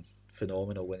obviously been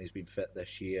phenomenal when he's been fit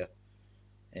this year.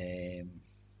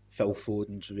 Phil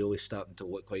Foden's really starting to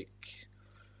look like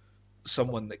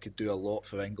someone that could do a lot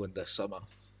for England this summer.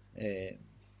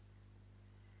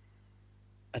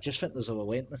 I just think there's a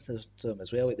relentlessness to them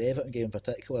as well. Like the Everton game in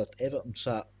particular, Everton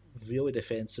sat really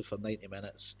defensive for 90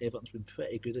 minutes. Everton's been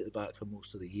pretty good at the back for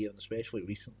most of the year, and especially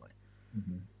recently.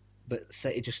 Mm-hmm. But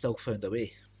City just still found a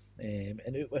way. And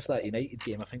with that United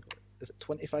game, I think, is it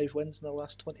 25 wins in the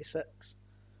last 26?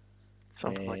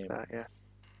 Something like that, yeah.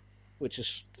 Which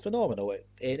is phenomenal at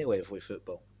any level of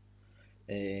football.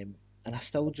 And I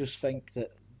still just think that,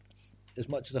 as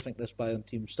much as I think this Bayern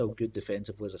team's still good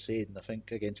defensively, as I said, and I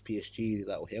think against PSG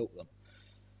that'll help them,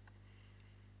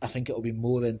 I think it'll be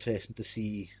more interesting to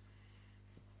see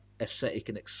if City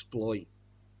can exploit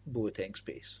Boateng's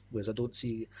pace, whereas I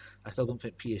still don't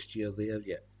think PSG are there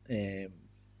yet.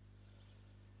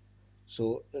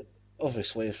 So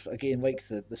obviously, again, like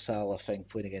the Salah thing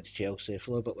playing against Chelsea, if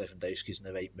Robert Lewandowski's in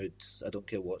the right mood, I don't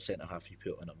care what centre half you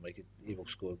put on him, like he will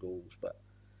score goals. But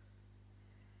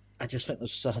I just think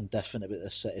there's something different about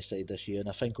this City side this year, and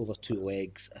I think over two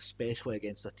legs, especially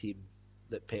against a team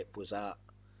that Pep was at,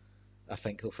 I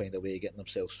think they'll find a way of getting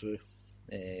themselves through.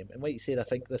 And like you said, I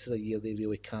think this is a year they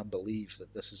really can believe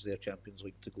that this is their Champions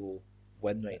League to go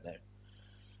win right now.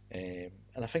 And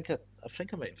I think I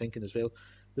might be thinking as well,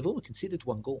 they've only conceded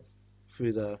one goal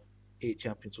through the 8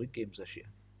 Champions League games this year.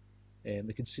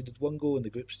 They conceded one goal in the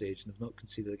group stage, and they've not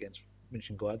conceded against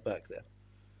Mönchengladbach there.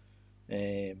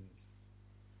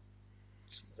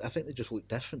 I think they just look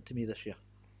different to me this year.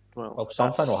 Well,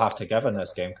 something will have to give in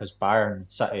this game, because Bayern,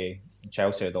 City, and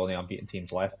Chelsea are the only unbeaten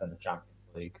teams left in the Champions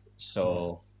League.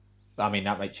 So, I mean,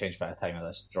 that might change by the time of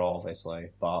this draw, obviously,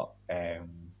 but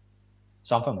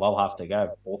something will have to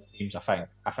give. Both teams, I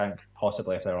think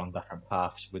possibly if they're on different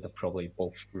paths, would have probably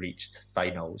both reached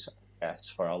finals, I guess,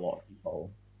 for a lot of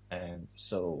people.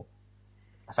 So,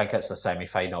 I think it's the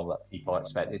semi-final that people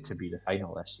expected to be the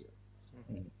final this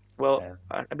year. Well,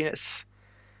 I mean,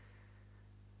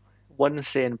 one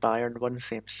saying Bayern, one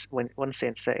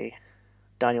saying City.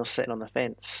 Daniel's sitting on the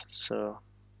fence. So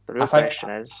the real I think, question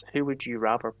is, who would you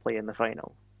rather play in the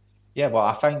final? yeah, well,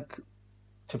 I think,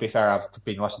 to be fair, I've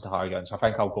been listening to Hargan, so I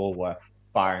think I'll go with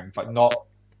Bayern, but not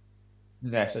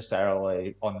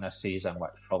necessarily on this season,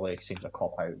 which probably seems a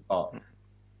cop out, but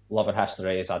loving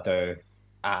history as I do,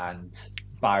 and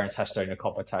Bayern's history in the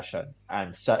competition,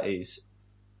 and City's,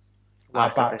 I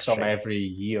Lack of back them history. every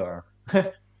year.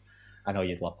 I know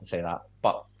you'd love to say that,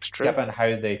 but It's true. given how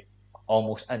they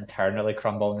almost internally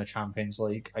crumble in the Champions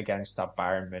League against a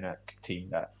Bayern Munich team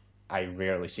that I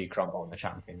rarely see crumble in the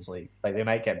Champions League. Like they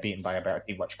might get beaten by a better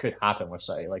team, which could happen with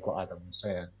City, like what Adam was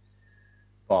saying.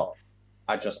 But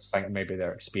I just think maybe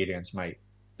their experience might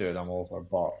do them over.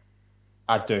 But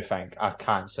I do think I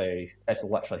can't say it's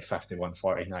literally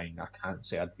 51-49. I can't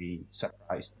say I'd be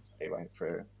surprised if they went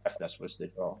through if this was the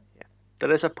draw.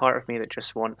 There is a part of me that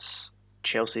just wants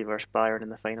Chelsea versus Bayern in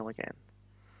the final again.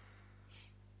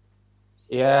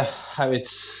 Yeah, I would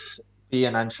be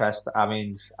an interest. I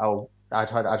mean,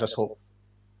 I just hope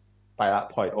by that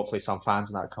point, hopefully some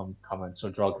fans not coming,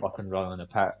 so Drogba can run on the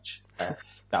pitch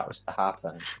if that was to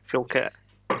happen. Full kit.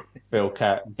 Full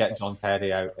kit, get John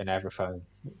Terry out and everything,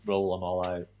 roll them all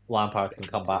out. Lampard can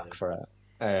come back for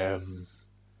it.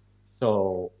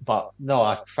 But no,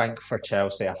 I think for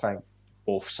Chelsea, I think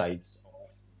both sides are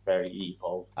very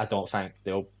equal. I don't think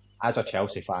they'll, as a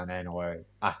Chelsea fan anyway,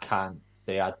 I can't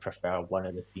say I'd prefer one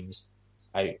of the teams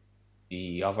out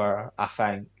the other. I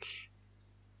think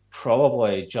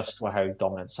probably just with how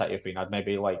dominant City have been, I'd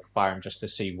maybe like Bayern just to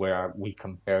see where we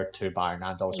compare to Bayern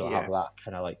and also Yeah. have that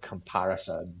kind of like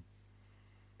comparison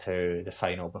to the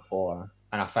final before.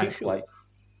 And I think Tuchel. like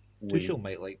Tuchel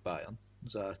might like Bayern.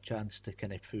 There's a chance to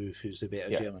kind of prove who's the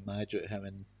better Yeah. German manager, him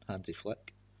and Hansi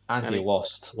Flick. and And he he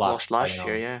lost Lost last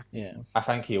final. year, yeah. Yeah, I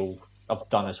think he'll have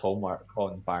done his homework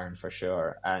on Bayern for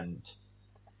sure. And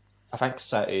I think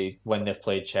City, when they've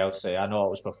played Chelsea, I know it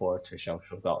was before Tuchel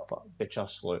showed up, but they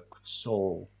just look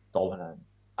so dominant.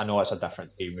 I know it's a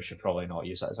different team, we should probably not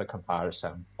use it as a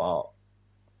comparison, but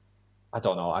I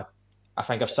don't know. I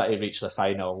think if City reach the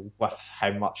final with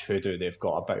how much hoodoo they've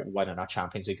got about winning a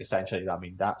Champions League, essentially, I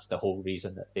mean, that's the whole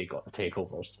reason that they got the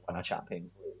takeovers to win a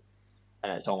Champions League.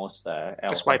 And it's almost the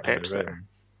That's why elephant in Pep's the room. there.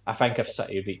 I think if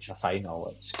City reach a final,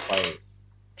 it's quite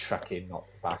tricky not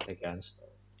to back against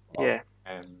it. But, Yeah.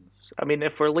 I mean,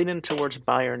 if we're leaning towards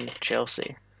Bayern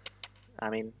Chelsea, I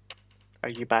mean, are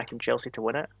you backing Chelsea to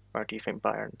win it, or do you think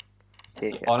Bayern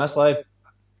take it? honestly,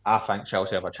 I think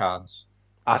Chelsea have a chance.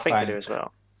 I think they do as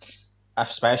well.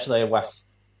 Especially with,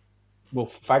 we'll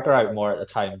figure out more at the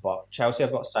time, but Chelsea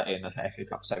have got City in the FA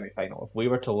Cup semi-final. If we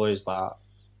were to lose that,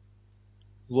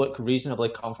 look reasonably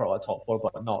comfortable at top four,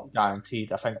 but not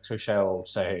guaranteed, I think Tuchel will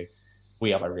say we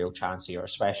have a real chance here,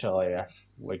 especially if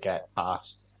we get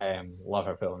past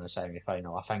Liverpool in the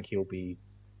semi-final. I think he'll be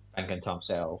thinking to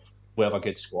himself, we have a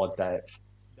good squad depth.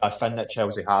 I think that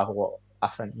Chelsea have what I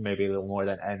think maybe a little more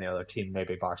than any other team,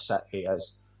 maybe bar City,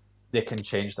 is they can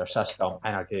change their system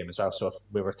in a game as well. So if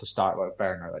we were to start with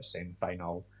Werner, let's say in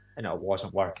final, and it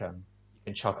wasn't working, you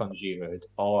can chuck on Giroud,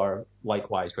 or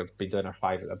likewise, we've been doing our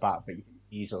five at the back, but you can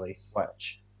easily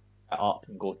switch it up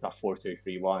and go to a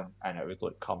 4-2-3-1, and it would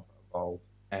look comfortable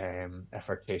if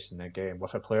we're chasing the game.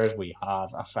 With the players we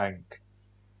have, I think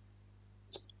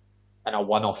in a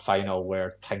one-off final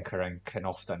where tinkering can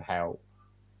often help,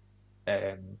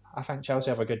 I think Chelsea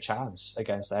have a good chance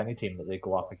against any team that they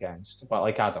go up against. But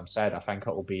like Adam said, I think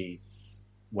it will be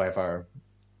whether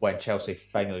when Chelsea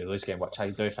finally lose game, which I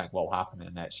do think will happen in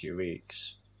the next few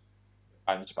weeks,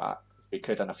 bounce back. We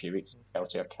could in a few weeks.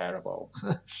 Chelsea are terrible.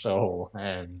 So,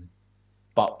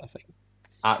 but I think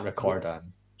at recording,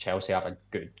 Chelsea have a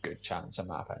good chance in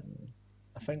my opinion.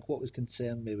 I think what would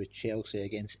concern me with Chelsea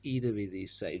against either of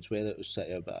these sides, whether it was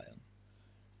City or Bayern,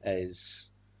 is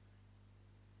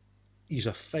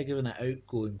you're figuring it out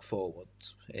going forward.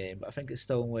 But I think it's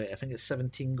still only, I think it's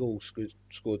 17 goals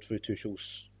scored through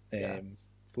Tuchel's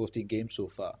 14 games so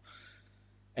far,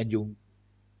 and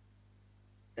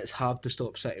it's hard to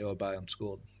stop City or Bayern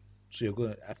scoring.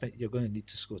 So I think you're going to need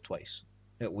to score twice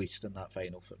at least in that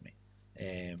final for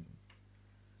me.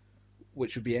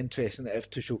 Which would be interesting if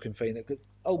Tuchel can find it.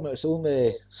 Ultimately, it's the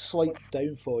only slight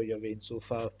downfall of your reign so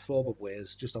far probably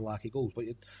is just a lack of goals. But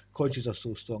your coaches are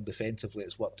so strong defensively,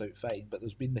 it's worked out fine. But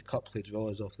there's been the couple of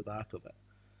draws off the back of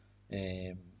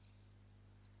it.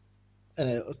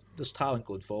 There's talent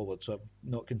going forward, so I'm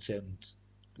not concerned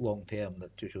long term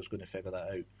that Tuchel's going to figure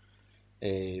that out.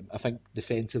 I think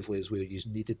defensively is where you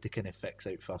needed to kind of fix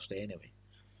out first anyway.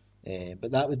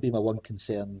 But that would be my one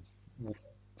concern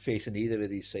facing either of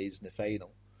these sides in the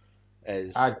final.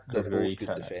 is I they're agree both good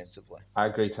to defensively. I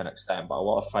agree to an extent, but a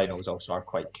lot of finals also are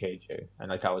quite cagey,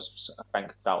 and I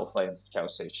think that'll play into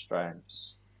Chelsea's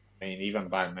strengths. I mean, even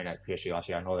Bayern Munich, PSG last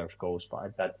year, I know there's goals, but I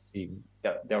did see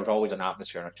that there was always an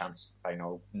atmosphere in a Champions League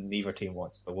final. Neither team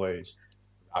wants to lose,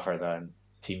 rather than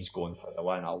teams going for the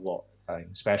win a lot of the time,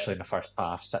 especially in the first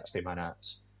half, 60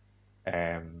 minutes.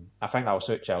 I think that'll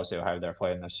suit Chelsea how they're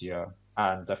playing this year.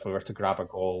 And if we were to grab a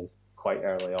goal quite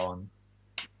early on,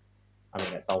 I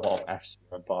mean, it's a lot of ifs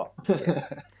here, but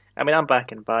I mean, I'm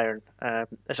back in Bayern.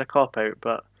 It's a cop out,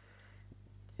 but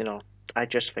you know, I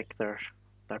just think they're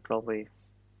probably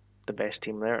the best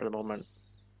team there at the moment.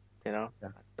 You know, yeah.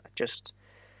 I just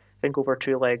think over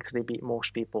two legs they beat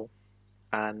most people,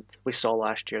 and we saw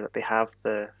last year that they have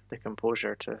the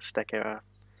composure to stick out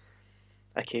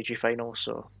a KG final.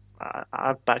 So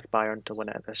I've backed Bayern to win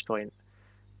it at this point,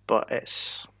 but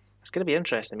it's going to be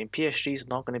interesting. I mean, PSG is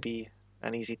not going to be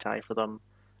an easy tie for them,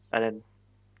 and then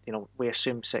we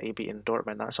assume City beating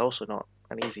Dortmund. That's also not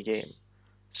an easy game.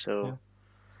 So Yeah.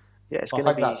 yeah, it's Well, going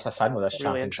I to think be that's the fun with this really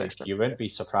Champions League. interesting. You wouldn't be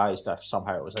surprised if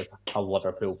somehow it was like a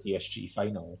Liverpool PSG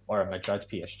final or a Madrid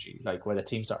PSG. Like with the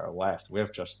teams that are left,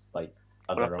 we've just like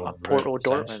done Or our a own Porto route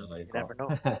Dortmund. essentially. You never know.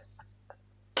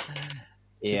 To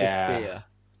be Yeah, fair,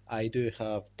 I do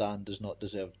have Dan does not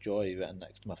deserve joy written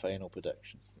next to my final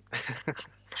prediction,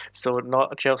 So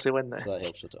not a Chelsea win if there. that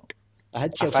helps at all. I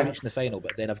had I Chelsea think reaching the final,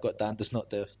 but then I've got Dan does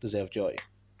not deserve joy.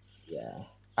 yeah,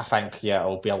 I think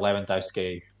it'll be a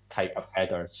Lewandowski type of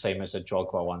header, same as the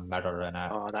Drogba one, mirroring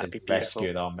it Oh, that'd to be beautiful.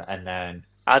 rescue them, and then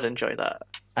I'd enjoy that.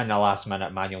 in the last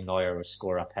minute, Manuel Neuer will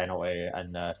score a penalty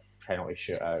in the penalty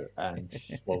shootout, and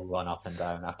we'll run up and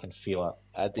down. I can feel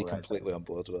it I'd be already. completely on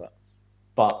board with that.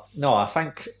 But no, I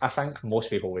think most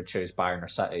people would choose Bayern or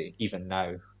City, even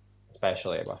now,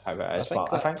 especially with how it is. think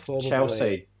But I that think probably-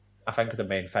 Chelsea. I think the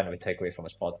main thing we take away from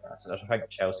this podcast is I think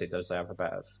Chelsea deserve a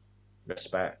bit of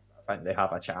respect. I think they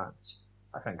have a chance.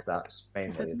 I think that's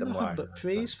We've had mainly the nothing more. but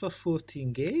praise for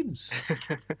 14 games.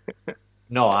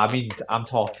 No, I mean I'm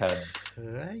talking.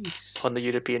 Christ. On the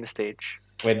European stage.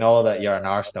 We know that you're an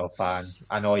Arsenal fan.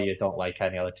 I know you don't like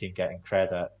any other team getting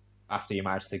credit after you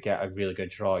managed to get a really good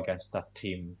draw against a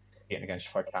team competing against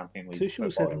for Champions League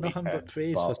Tuchel's football had nothing weekend. but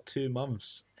praise But for 2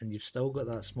 months, and you've still got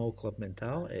that small club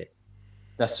mentality.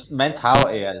 this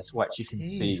mentality is what you can Jeez,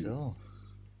 see oh.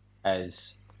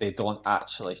 is they don't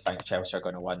actually think Chelsea are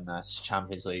going to win this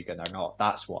Champions League, and they're not.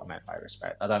 That's what I meant by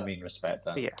respect. I don't mean respect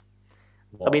them. Yeah.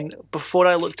 I mean, before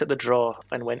I looked at the draw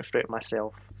and went through it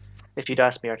myself, if you'd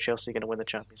asked me, are Chelsea going to win the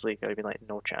Champions League, I would be like,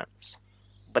 no chance.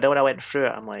 But then when I went through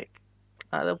it, I'm like,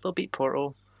 they'll beat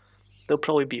Porto. They'll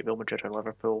probably beat Real Madrid or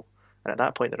Liverpool. And at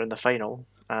that point, they're in the final.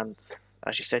 And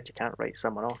as you said, you can't write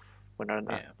someone off when they're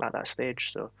at that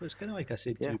stage. So Well, it's kind of like I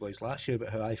said to Yeah. you boys last year about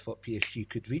how I thought PSG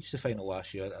could reach the final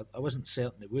last year. I wasn't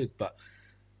certain they would, but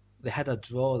they had a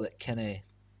draw that kind of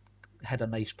had a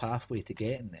nice pathway to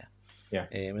getting there. Yeah.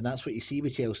 And that's what you see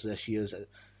with Chelsea this year. Is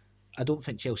I don't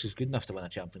think Chelsea's good enough to win a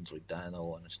Champions League, Dan, in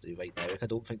all honesty, right now. Like, I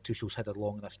don't think Tuchel's had a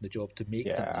long enough in the job to make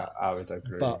them yeah, that. I would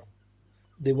agree. But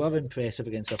they were impressive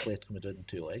against Atletico Madrid in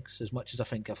 2 legs. As much as I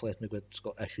think Atletico Madrid's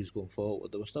got issues going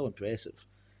forward, they were still impressive.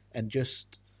 And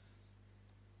just,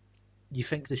 you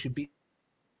think they should beat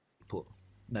Porto.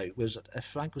 Now, whereas if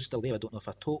Frank was still there, I don't know if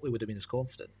I totally would have been as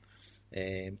confident.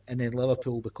 And then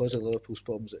Liverpool, because of Liverpool's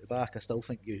problems at the back, I still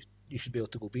think you should be able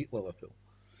to go beat Liverpool.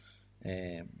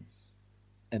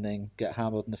 And then get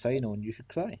hammered in the final and you should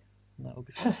cry. And that'll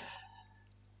be fun.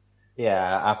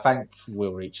 Yeah, I think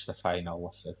we'll reach the final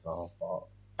with the draw,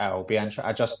 but it'll be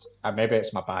interesting. Maybe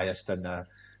it's my bias in the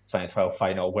 2012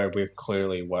 final where we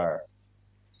clearly were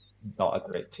not a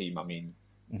great team. I mean,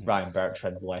 Ryan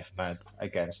Bertrand left mid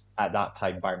against, at that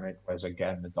time, Bayern Munich was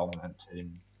again the dominant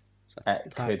team.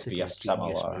 It could be a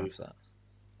similar. Move,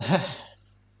 that.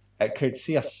 It could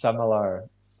see a similar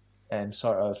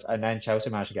sort of, and then Chelsea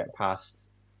managed to get past.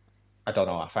 I don't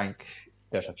know. I think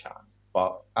there's a chance,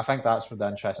 but I think that's what the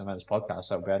interesting about this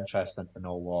podcast. It'll be interesting to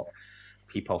know what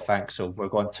people think. So we're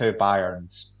going 2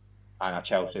 Bayerns and a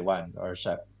Chelsea win, or is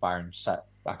it Bayern sit?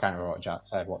 I can't remember what Jack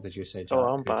said. What did you say, Jack? Oh,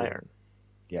 I'm Bayern.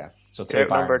 Yeah. So 2 You're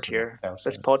outnumbered Bayerns and here. Chelsea.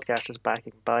 This podcast is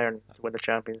backing Bayern to win the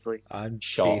Champions League. I'm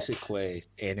Shocked. basically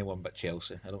anyone but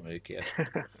Chelsea. I don't really care.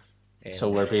 So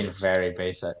we're being very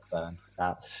basic then.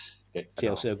 That's good. to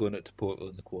Chelsea know. are going out to Porto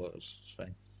in the quarters. It's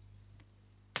fine.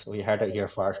 So you heard it here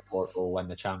first. Porto win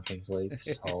the Champions League.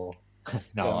 So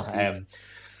no, Guaranteed.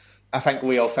 I think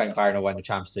we all think Bayern will win the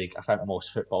Champions League. I think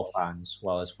most football fans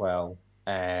will as well.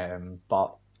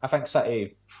 But I think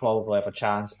City probably have a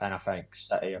chance, and I think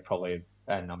City are probably,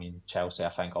 and I mean Chelsea, I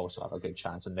think also have a good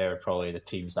chance, and they're probably the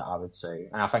teams that I would say.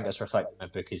 And I think it's reflected in the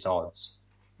bookies' odds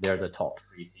they're the top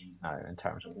three teams now in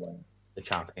terms of winning the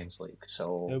Champions League. How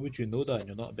So would you know that? And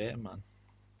you're not a betting man.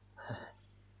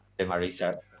 do my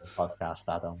research for the podcast,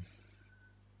 Adam.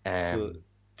 So,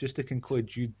 just to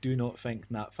conclude, you do not think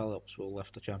Nat Phillips will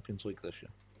lift the Champions League this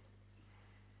year?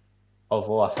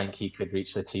 Although I think he could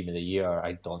reach the team of the year,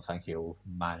 I don't think he'll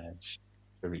manage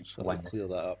to reach So the I'll win. clear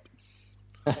that up.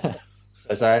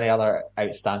 Is there any other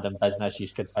outstanding business you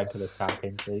could think of the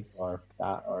Champions League or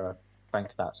that, or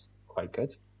think that's quite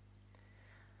good?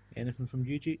 Anything from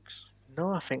you, Jeeks?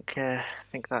 No, I think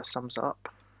that sums it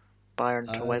up.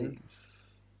 Bayern to win,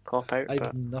 cop out. I've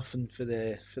But nothing for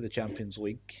the Champions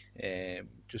League.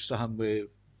 Just something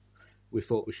we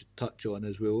thought we should touch on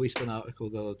is we released an article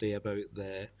the other day about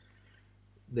the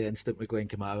incident with Glenn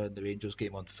Kamara and the Rangers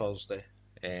game on Thursday.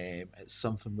 It's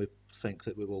something we think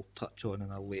that we will touch on in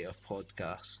a later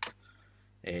podcast,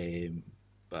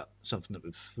 but something that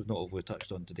we've not overly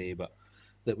touched on today, but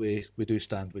that we do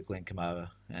stand with Glenn Kamara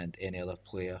and any other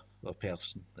player or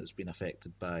person that's been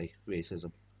affected by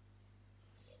racism.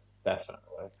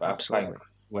 Definitely. But Absolutely. I think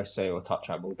we say we'll touch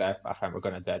on it. I think we're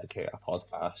going to dedicate a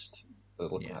podcast to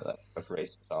looking at it with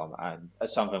racism, and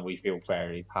it's something we feel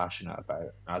very passionate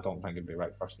about. I don't think it'd be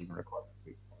right for us to even record a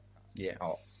podcast. Yeah.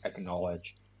 Not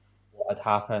acknowledge what had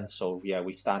happened. So yeah,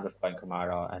 we stand with Glenn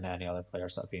Kamara and any other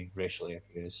players that are being racially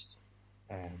abused,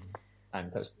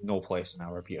 and there's no place in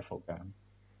our beautiful game.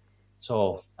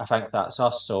 So I think that's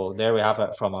us. So there we have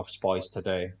it from us boys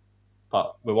today.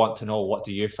 But we want to know, what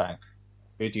do you think?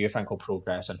 Who do you think will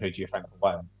progress and who do you think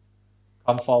will win?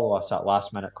 Come follow us at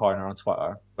Last Minute Corner on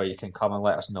Twitter, where you can come and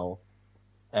let us know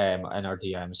in our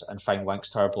DMs and find links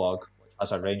to our blog, which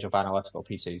has a range of analytical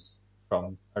pieces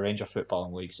from a range of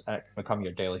footballing leagues, and it can become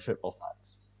your daily football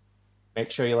facts.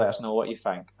 Make sure you let us know what you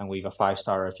think and leave a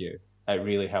 5-star review. It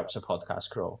really helps the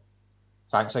podcast grow.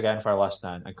 Thanks again for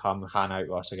listening, and come hang out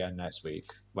with us again next week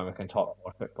when we can talk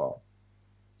more football.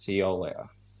 See you all later.